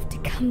did it have to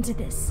come to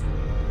this?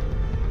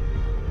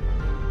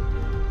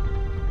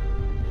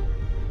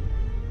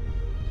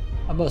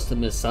 I must have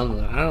missed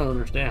something. I don't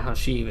understand how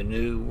she even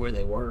knew where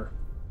they were.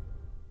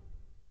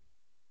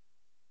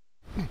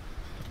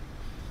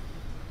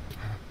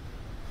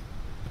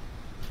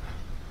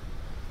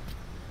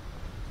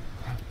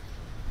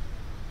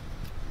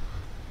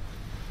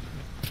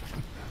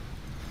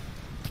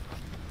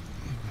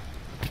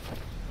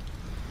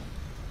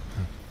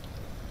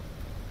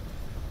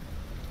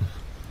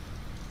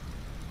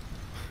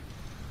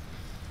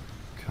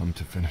 Come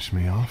to finish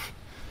me off?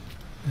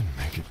 And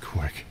make it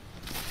quick.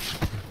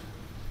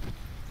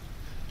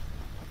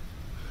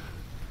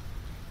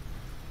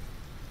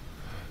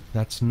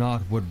 That's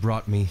not what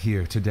brought me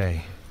here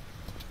today.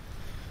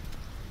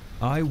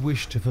 I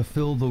wish to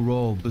fulfill the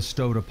role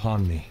bestowed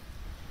upon me.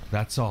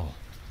 That's all.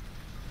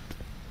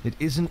 It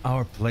isn't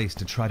our place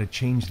to try to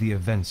change the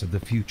events of the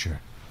future.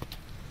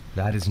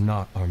 That is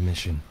not our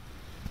mission.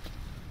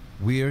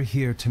 We're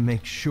here to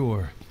make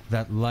sure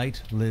that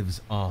light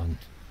lives on.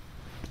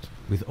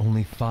 With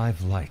only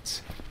 5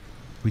 lights,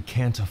 we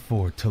can't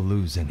afford to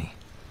lose any.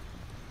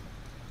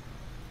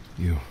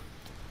 You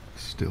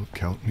still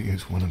count me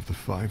as one of the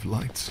 5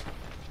 lights?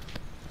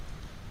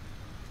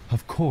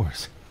 Of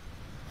course.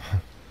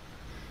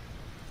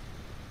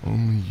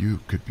 Only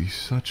you could be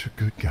such a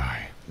good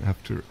guy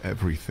after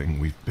everything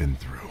we've been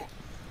through.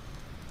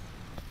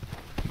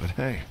 But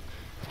hey,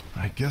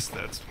 I guess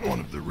that's one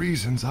of the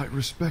reasons I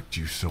respect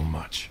you so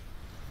much.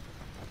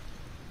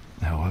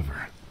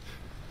 However,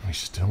 we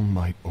still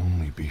might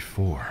only be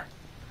 4.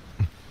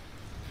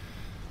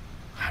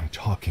 I'm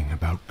talking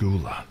about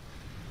Gula.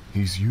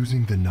 He's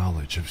using the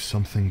knowledge of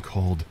something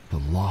called the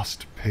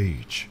Lost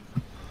Page.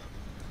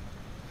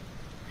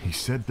 He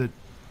said that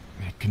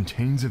it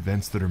contains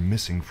events that are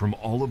missing from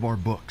all of our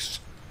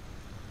books.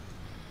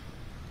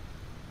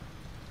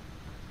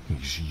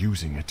 He's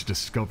using it to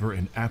discover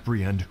and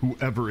apprehend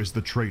whoever is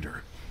the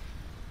traitor.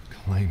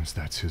 Claims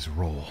that's his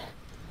role.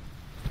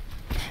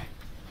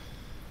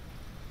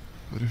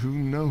 But who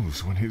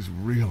knows what his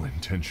real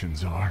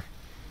intentions are?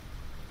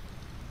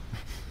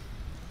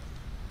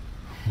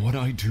 What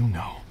I do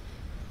know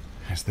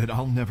is that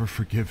I'll never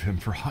forgive him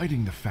for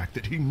hiding the fact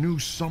that he knew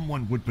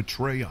someone would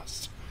betray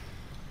us.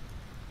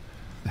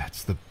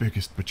 That's the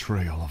biggest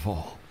betrayal of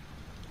all.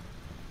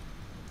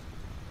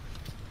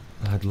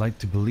 I'd like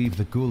to believe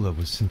that Gula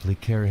was simply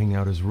carrying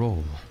out his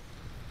role.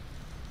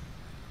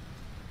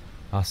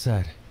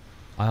 Aset,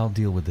 I'll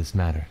deal with this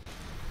matter.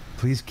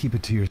 Please keep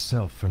it to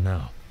yourself for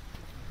now.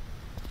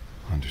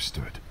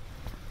 Understood.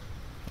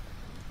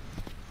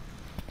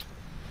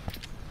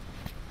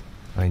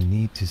 I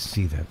need to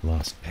see that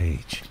lost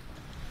page.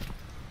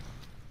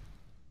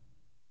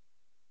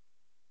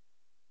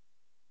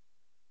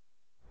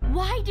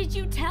 Why did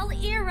you tell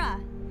Ira?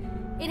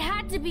 It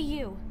had to be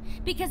you,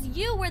 because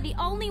you were the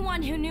only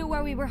one who knew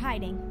where we were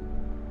hiding.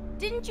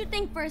 Didn't you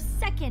think for a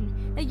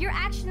second that your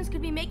actions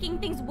could be making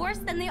things worse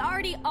than they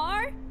already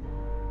are?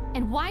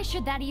 And why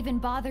should that even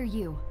bother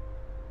you?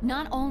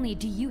 Not only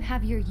do you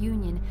have your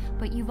union,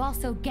 but you've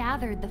also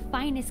gathered the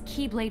finest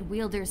Keyblade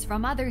wielders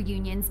from other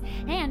unions,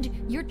 and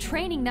you're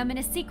training them in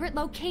a secret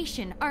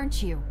location,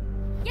 aren't you?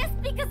 Yes,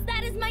 because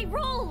that is my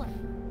role!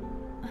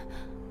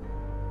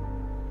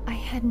 I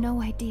had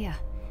no idea.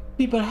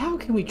 See, but how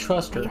can we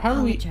trust her? How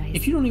do we,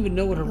 if you don't even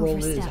know what her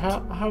role is, how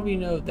do we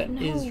know that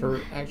is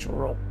her actual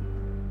role?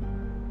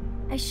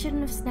 I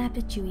shouldn't have snapped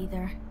at you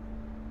either.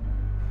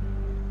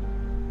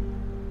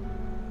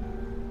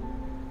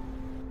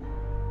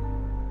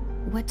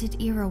 What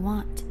did Ira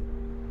want?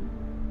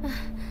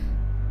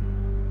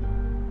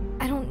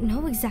 I don't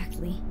know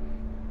exactly.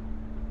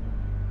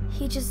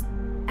 He just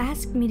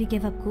asked me to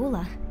give up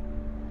Gula.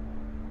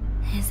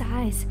 His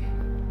eyes,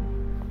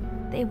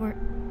 they were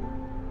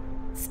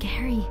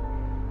scary.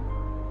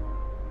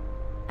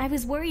 I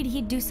was worried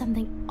he'd do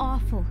something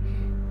awful.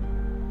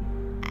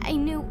 I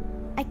knew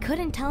I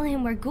couldn't tell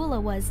him where Gula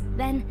was.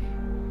 Then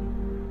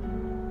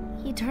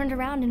he turned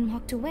around and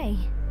walked away.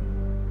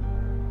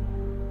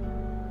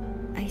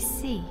 I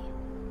see.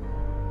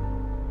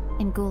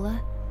 And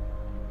Gula?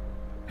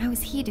 How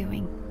is he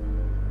doing?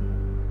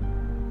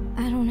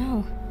 I don't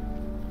know.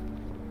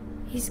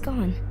 He's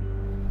gone.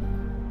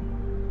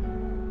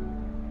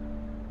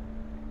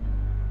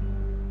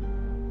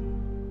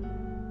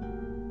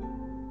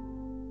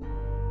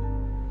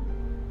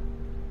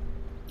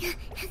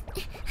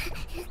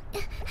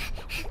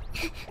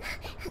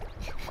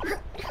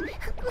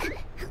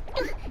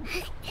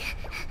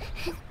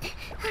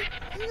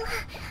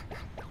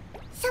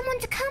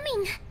 Someone's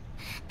coming.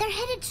 They're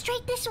headed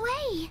straight this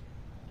way.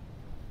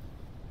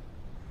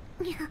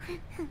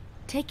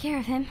 Take care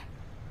of him.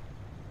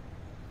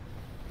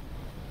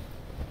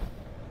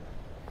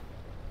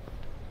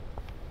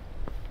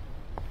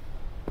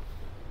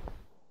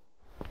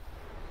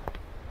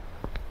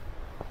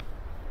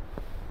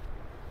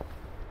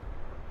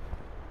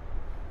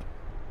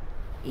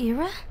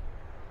 Ira?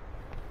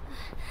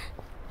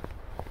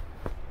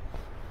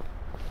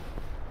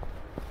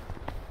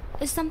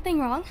 Is something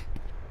wrong?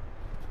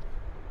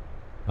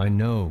 I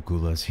know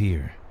Gula's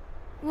here.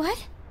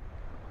 What?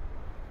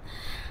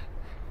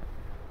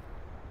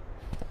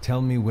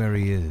 Tell me where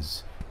he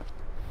is.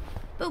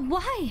 But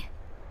why?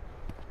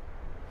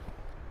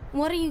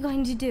 What are you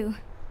going to do?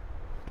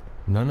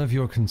 None of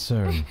your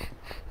concern.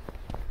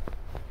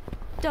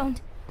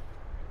 Don't.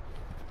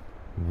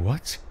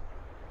 What?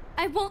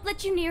 I won't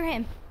let you near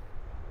him.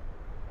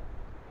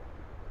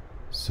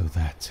 So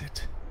that's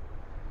it.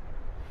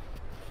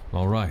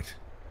 All right.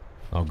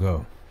 I'll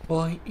go.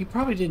 Well, he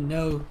probably didn't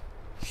know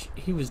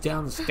he was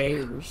down the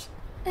stairs.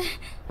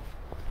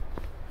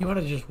 He might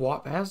have just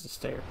walked past the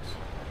stairs.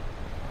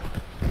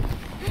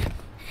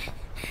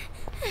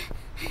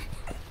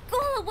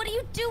 Gula, what are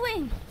you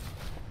doing?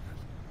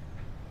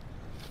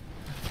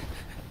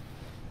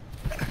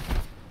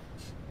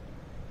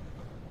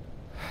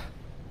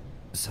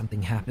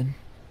 Something happened?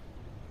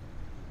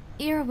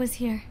 Ira was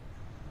here.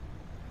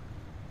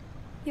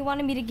 He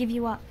wanted me to give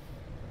you up.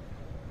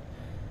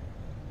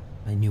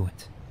 I knew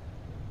it.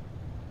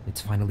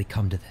 It's finally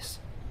come to this.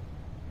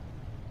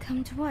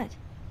 Come to what?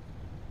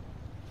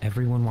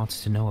 Everyone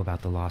wants to know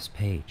about the lost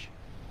page.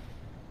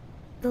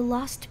 The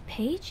lost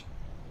page?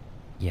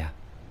 Yeah.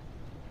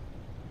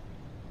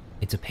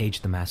 It's a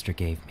page the Master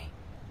gave me.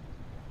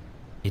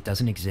 It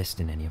doesn't exist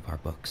in any of our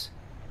books.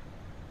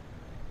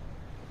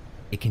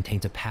 It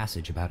contains a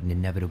passage about an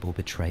inevitable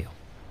betrayal.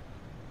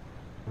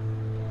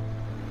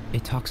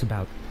 It talks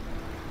about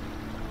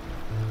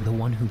the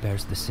one who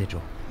bears the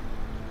sigil.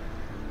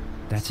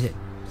 That's it.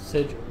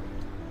 Sigil.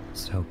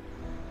 So,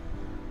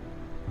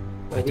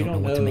 well, I don't know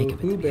what to make of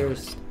it. Who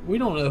bears? We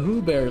don't know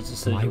who bears the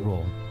sigil. My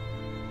role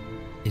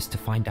is to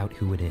find out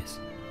who it is.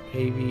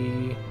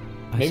 Maybe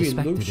I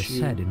suspected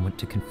Lucio. Aced and went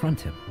to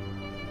confront him.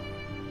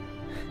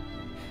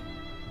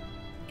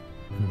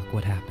 And look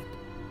what happened.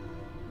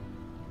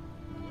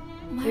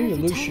 Why Maybe are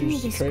you telling me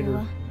Lucio's the this, traitor,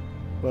 Gula?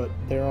 but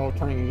they're all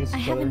turning against I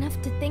each have other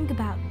enough to think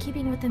about,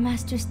 keeping with the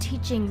Master's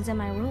teachings and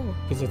my role.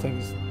 because they think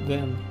it's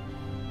them.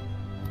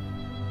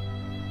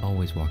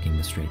 Always walking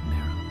the straight and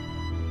narrow.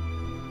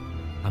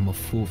 I'm a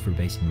fool for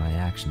basing my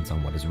actions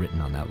on what is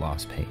written on that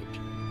lost page.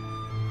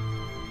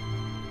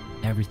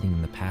 Everything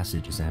in the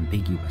passage is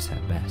ambiguous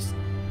at best.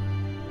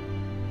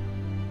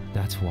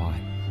 That's why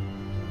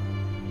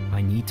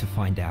I need to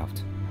find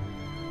out.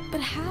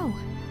 But how?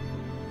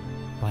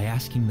 By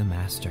asking the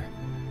Master.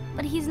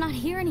 But he's not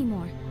here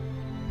anymore.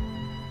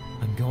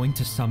 I'm going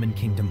to summon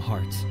Kingdom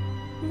Hearts.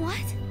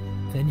 What?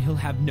 Then he'll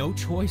have no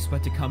choice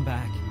but to come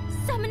back.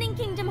 Summoning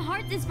Kingdom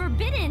Hearts is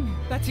forbidden!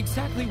 That's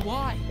exactly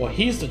why. Well,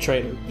 he's the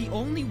traitor. The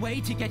only way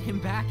to get him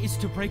back is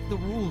to break the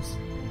rules.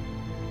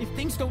 If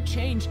things don't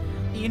change,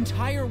 the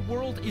entire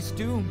world is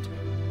doomed.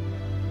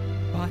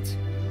 But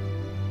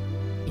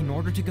in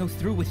order to go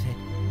through with it,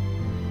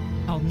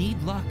 I'll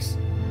need Lux.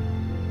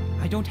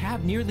 I don't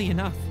have nearly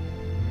enough.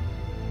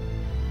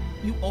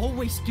 You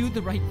always do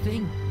the right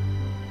thing.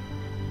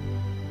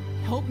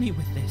 Help me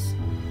with this.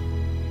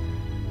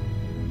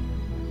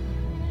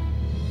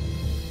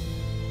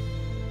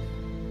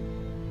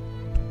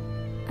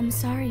 I'm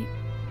sorry.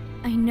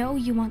 I know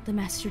you want the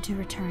Master to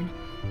return.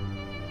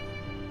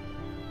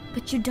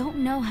 But you don't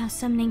know how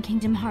summoning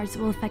Kingdom Hearts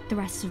will affect the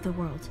rest of the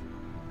world.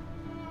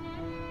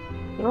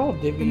 They're all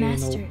The divvying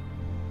Master,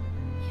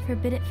 he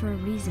forbid it for a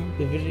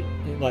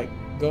reason. like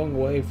going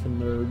away from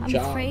their I'm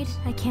jobs. afraid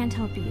I can't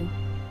help you.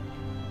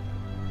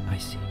 I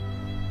see.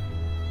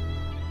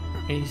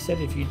 And he said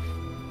if you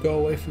go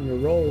away from your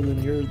role,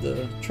 then you're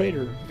the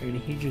traitor, and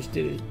he just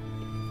did it.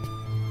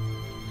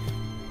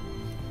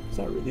 It's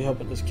not really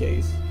helping this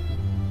case.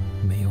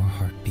 May your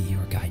heart be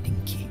your guiding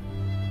key.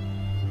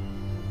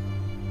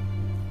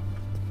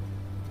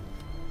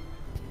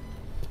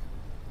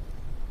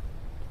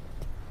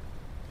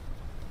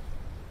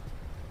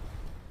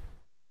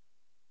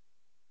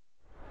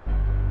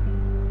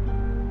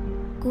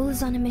 Ghoul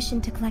is on a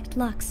mission to collect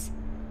Lux.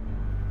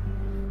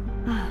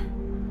 Ah.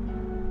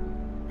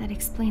 That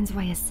explains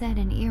why Aced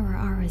and Ira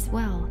are as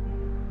well.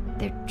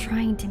 They're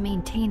trying to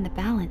maintain the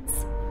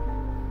balance.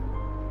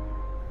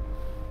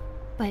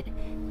 But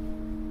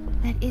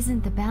that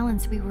isn't the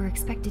balance we were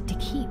expected to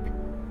keep.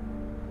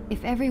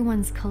 If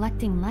everyone's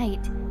collecting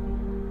light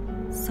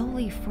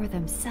solely for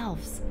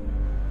themselves,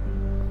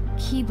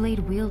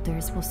 Keyblade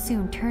wielders will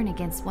soon turn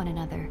against one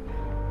another,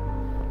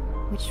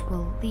 which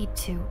will lead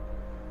to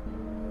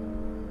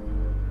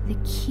the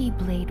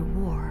Keyblade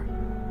War.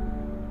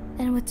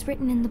 And what's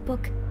written in the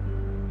book,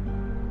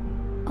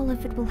 all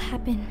of it will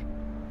happen.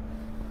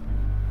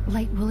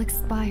 Light will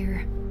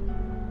expire.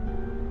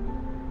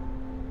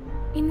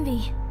 Envy,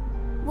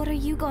 what are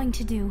you going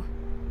to do?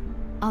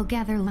 I'll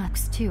gather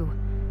Lux too.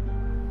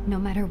 No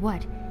matter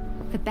what,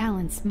 the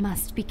balance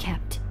must be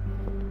kept.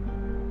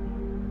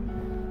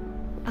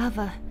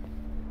 Ava,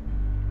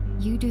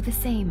 you do the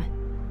same.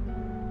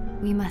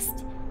 We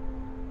must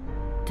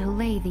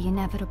delay the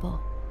inevitable.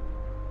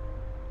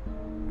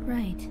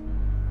 Right.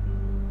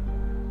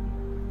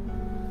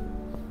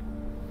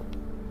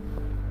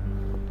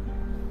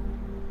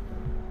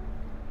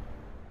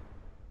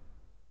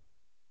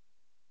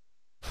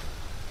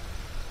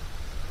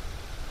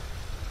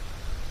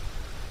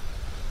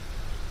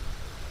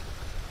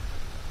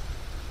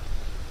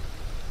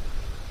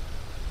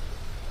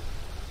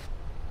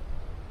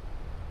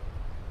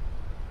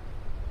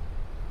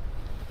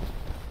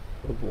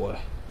 Oh boy.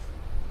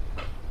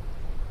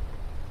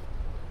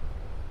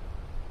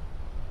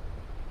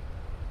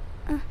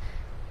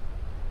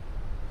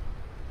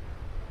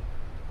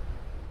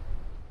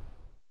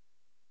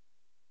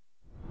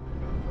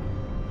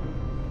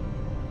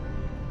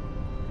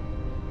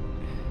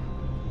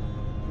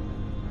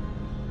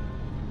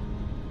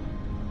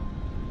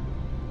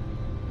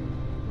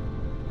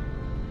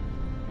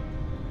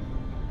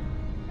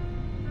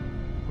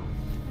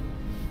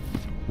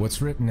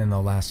 What's written in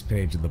the last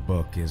page of the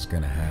book is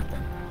gonna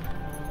happen.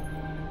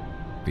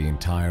 The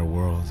entire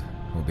world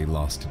will be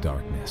lost to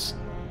darkness.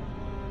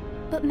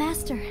 But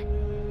Master,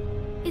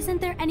 isn't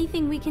there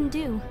anything we can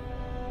do?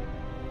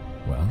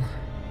 Well,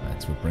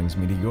 that's what brings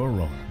me to your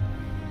role.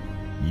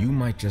 You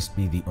might just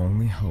be the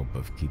only hope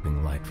of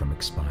keeping light from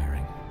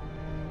expiring.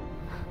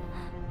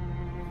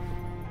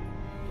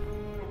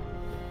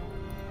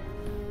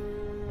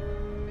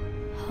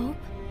 Hope?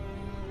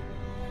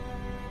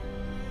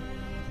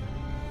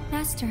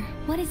 Master,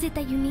 what is it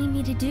that you need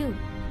me to do?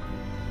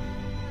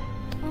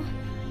 Oh,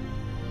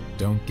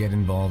 Don't get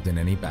involved in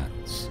any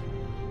battles.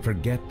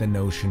 Forget the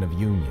notion of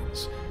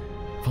unions.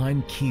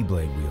 Find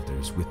Keyblade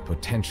wielders with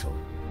potential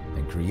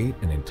and create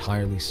an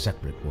entirely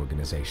separate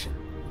organization.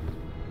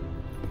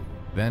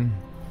 Then,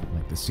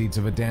 like the seeds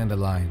of a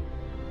dandelion,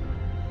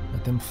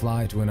 let them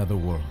fly to another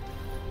world.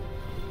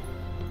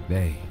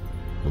 They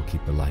will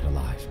keep the light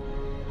alive.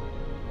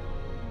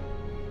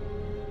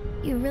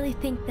 you really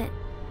think that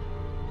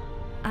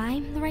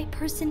I'm the right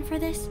person for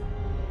this?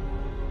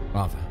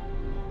 Ava,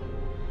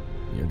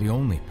 you're the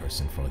only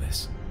person for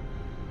this.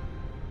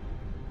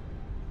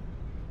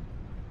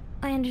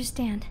 I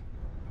understand.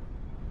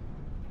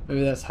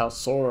 Maybe that's how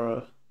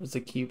Sora was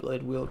the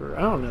Keyblade wielder.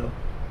 I don't know.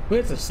 We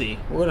have to see.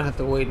 We're gonna have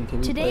to wait until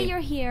we Today play you're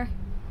here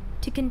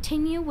to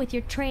continue with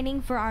your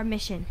training for our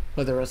mission.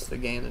 play the rest of the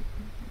game.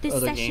 This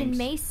other session games.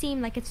 may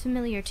seem like it's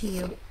familiar to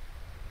you,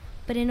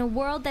 but in a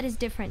world that is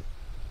different,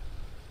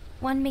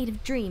 one made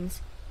of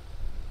dreams,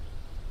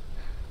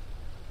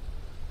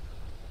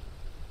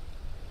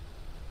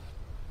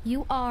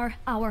 you are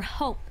our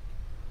hope.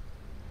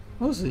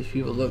 Most of these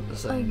people look the A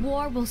same.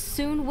 war will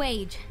soon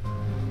wage.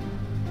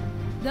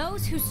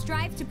 Those who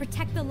strive to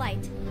protect the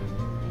light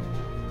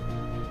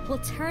will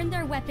turn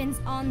their weapons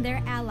on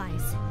their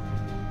allies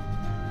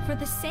for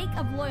the sake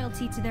of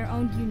loyalty to their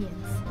own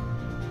unions.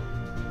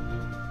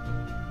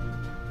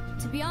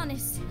 To be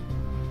honest,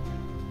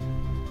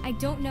 I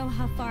don't know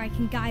how far I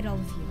can guide all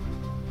of you.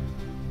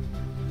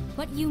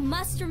 But you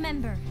must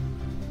remember,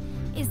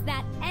 is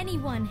that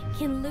anyone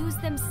can lose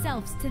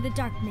themselves to the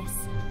darkness.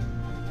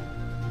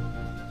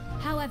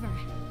 However,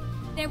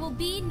 there will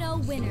be no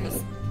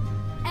winners.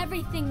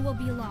 Everything will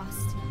be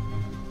lost.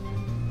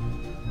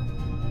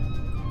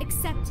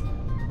 Except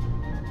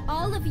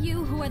all of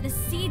you who are the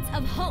seeds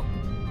of hope.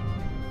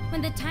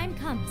 When the time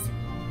comes,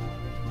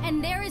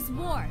 and there is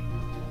war,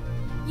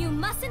 you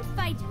mustn't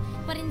fight,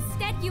 but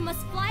instead you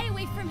must fly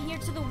away from here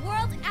to the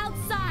world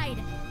outside.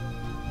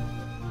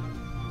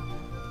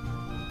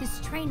 This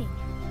training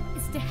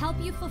is to help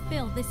you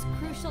fulfill this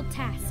crucial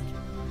task.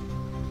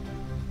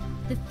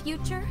 The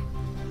future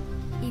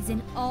is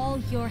in all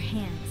your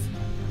hands,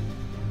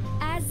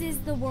 as is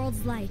the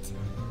world's light.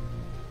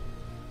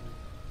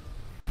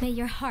 May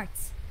your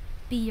hearts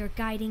be your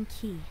guiding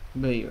key.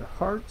 May your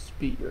hearts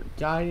be your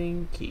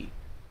guiding key.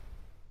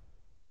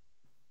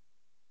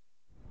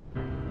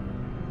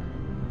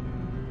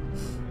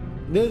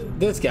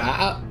 This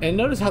guy, and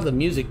notice how the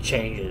music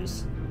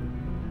changes.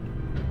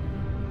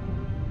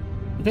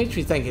 It makes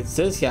me think it's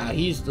this guy.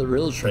 He's the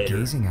real traitor.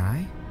 Gazing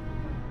eye?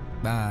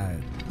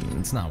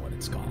 It's not what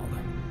it's called.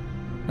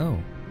 Oh,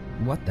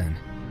 what then?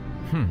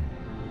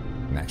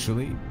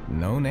 Actually,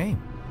 no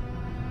name.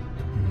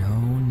 No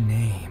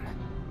name.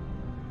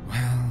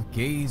 Well,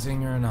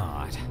 gazing or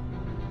not,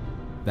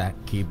 that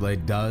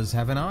Keyblade does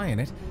have an eye in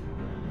it.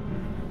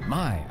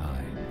 My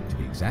eye, to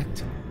be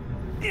exact.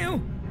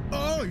 Ew!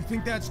 Oh, you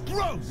think that's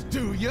gross,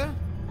 do ya?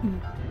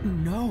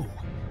 No.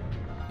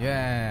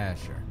 Yeah,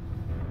 sure.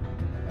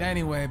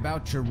 Anyway,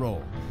 about your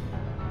role.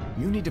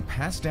 You need to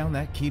pass down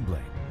that Keyblade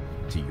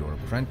to your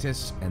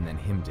apprentice and then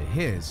him to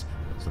his,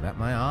 so that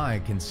my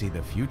eye can see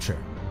the future.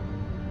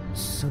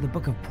 So the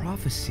Book of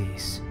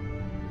Prophecies.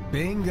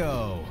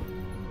 Bingo!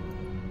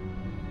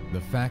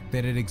 The fact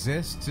that it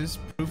exists is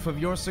proof of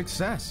your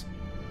success.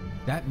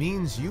 That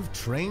means you've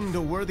trained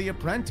a worthy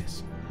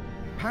apprentice,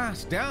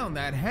 passed down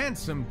that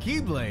handsome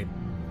Keyblade,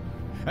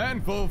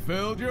 and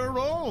fulfilled your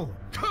role.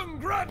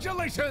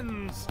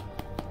 Congratulations!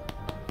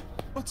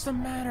 What's the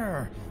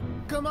matter?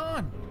 Come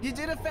on, you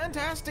did a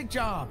fantastic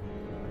job.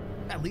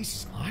 At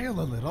least smile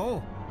a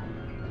little.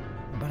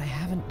 But I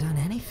haven't done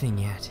anything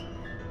yet.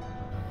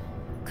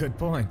 Good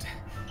point.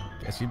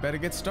 Guess you'd better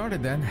get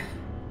started then.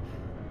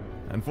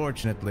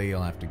 Unfortunately,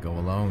 you'll have to go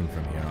alone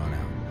from here on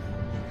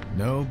out.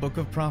 No Book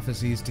of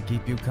Prophecies to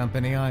keep you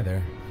company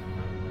either.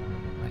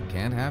 I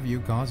can't have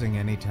you causing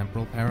any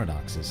temporal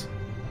paradoxes.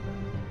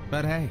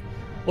 But hey,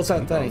 what's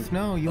that thing?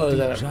 No, you'll be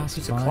just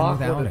fine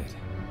without it,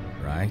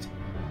 right?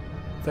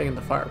 Thing in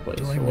the fireplace.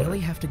 Do I really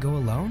have to go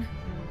alone?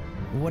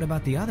 What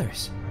about the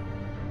others?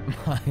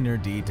 Minor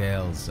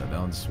details, so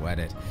don't sweat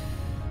it.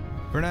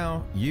 For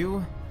now,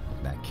 you,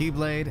 that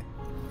Keyblade,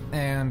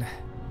 and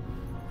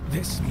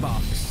this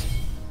box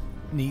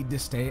need to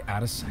stay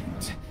out of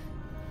sight.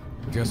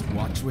 Just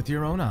watch with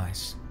your own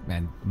eyes,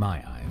 and my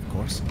eye, of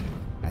course,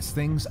 as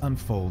things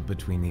unfold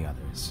between the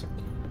others.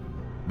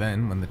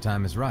 Then, when the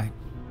time is right,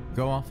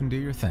 go off and do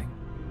your thing.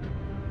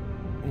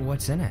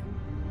 What's in it?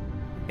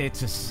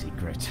 It's a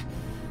secret.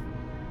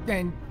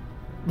 And,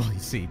 well, you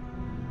see,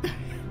 the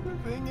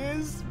thing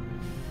is,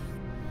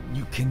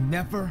 you can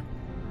never,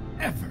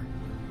 ever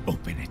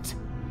open it.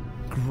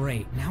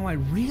 Great, now I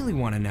really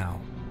want to know.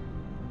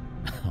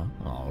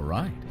 All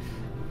right,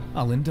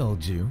 I'll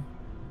indulge you.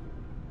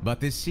 But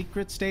this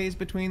secret stays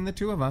between the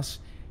two of us,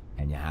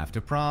 and you have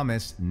to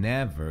promise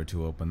never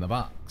to open the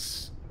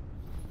box.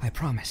 I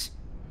promise.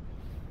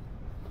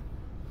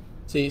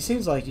 See, it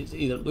seems like it's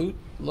either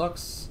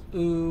Lux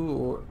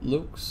or I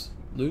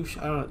don't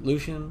know,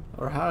 Lucian,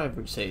 or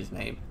however you say his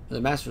name. The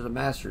Master of the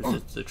Masters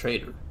is the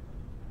traitor.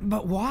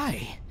 But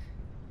why?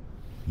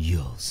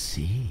 You'll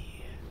see.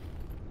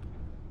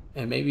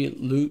 And maybe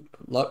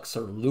Lux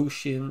or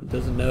Lucian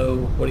doesn't know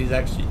what he's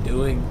actually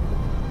doing.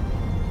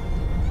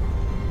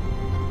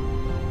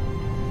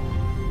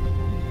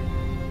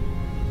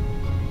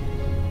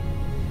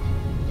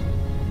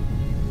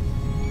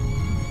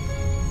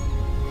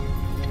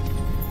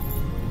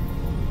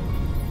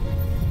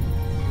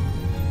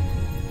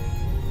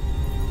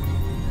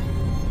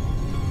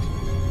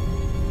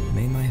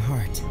 May my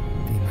heart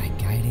be my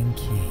guiding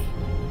key.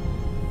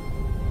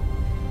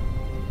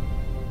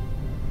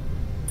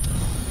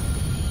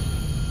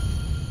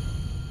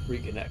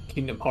 Reconnect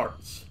Kingdom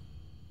Hearts.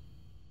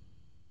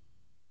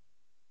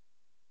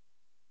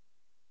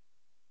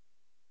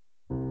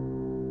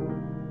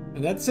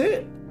 And that's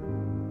it.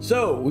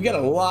 So we got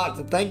a lot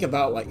to think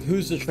about, like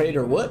who's the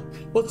traitor,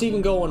 what's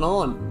even going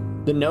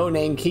on. The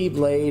no-name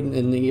Keyblade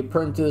and the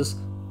apprentice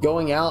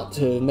going out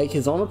to make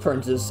his own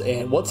apprentice,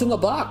 and what's in the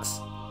box.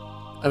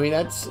 I mean,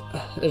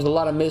 there's a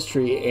lot of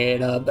mystery,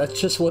 and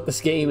that's just what this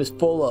game is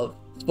full of.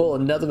 It's full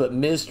of nothing but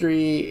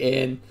mystery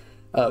and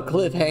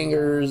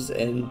cliffhangers,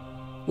 and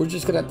we're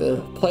just gonna have to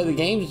play the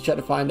game to try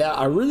to find out.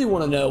 I really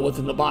want to know what's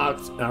in the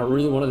box, and I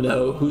really want to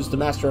know who's the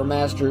Master of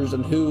Masters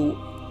and who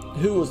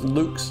was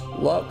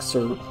Lux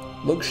or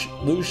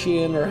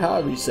Lucian, or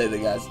however you say the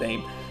guy's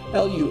name.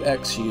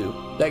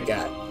 Luxu, that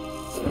guy.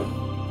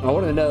 I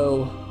want to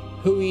know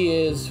who he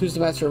is, who's the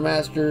Master of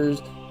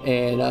Masters,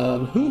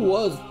 And who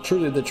was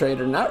truly the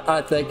traitor? Not,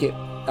 I think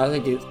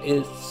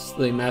it's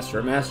the Master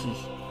of Masters.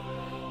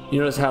 You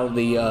notice how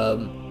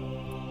the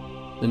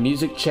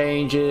music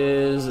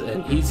changes,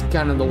 and he's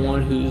kind of the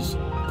one who's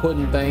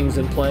putting things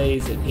in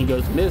place, and he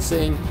goes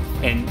missing,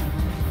 and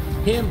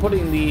him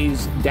putting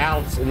these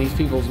doubts in these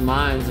people's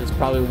minds is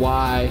probably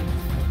why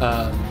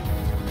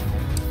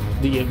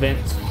the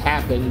events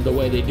happen the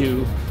way they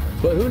do.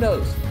 But who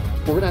knows?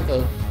 We're gonna have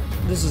to,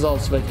 this is all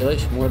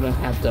speculation, we're gonna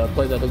have to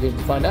play the other game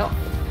to find out.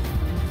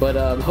 But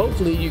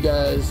hopefully you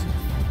guys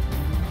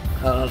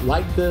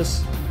like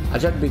this. I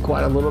tried to be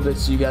quiet a little bit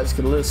so you guys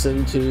can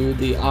listen to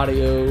the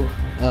audio,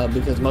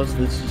 because most of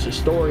this is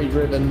just story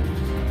driven.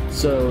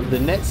 So the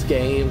next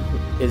game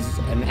is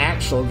an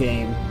actual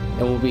game,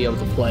 and we'll be able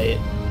to play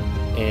it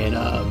and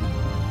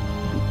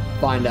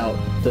find out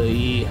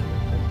the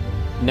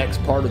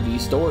next part of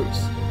these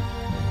stories.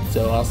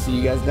 So I'll see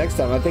you guys next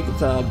time. I think it's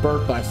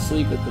Birth by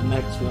Sleep at the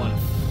next one.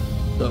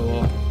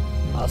 So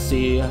I'll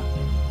see you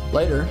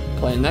later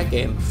playing that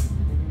game.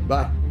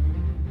 Bye.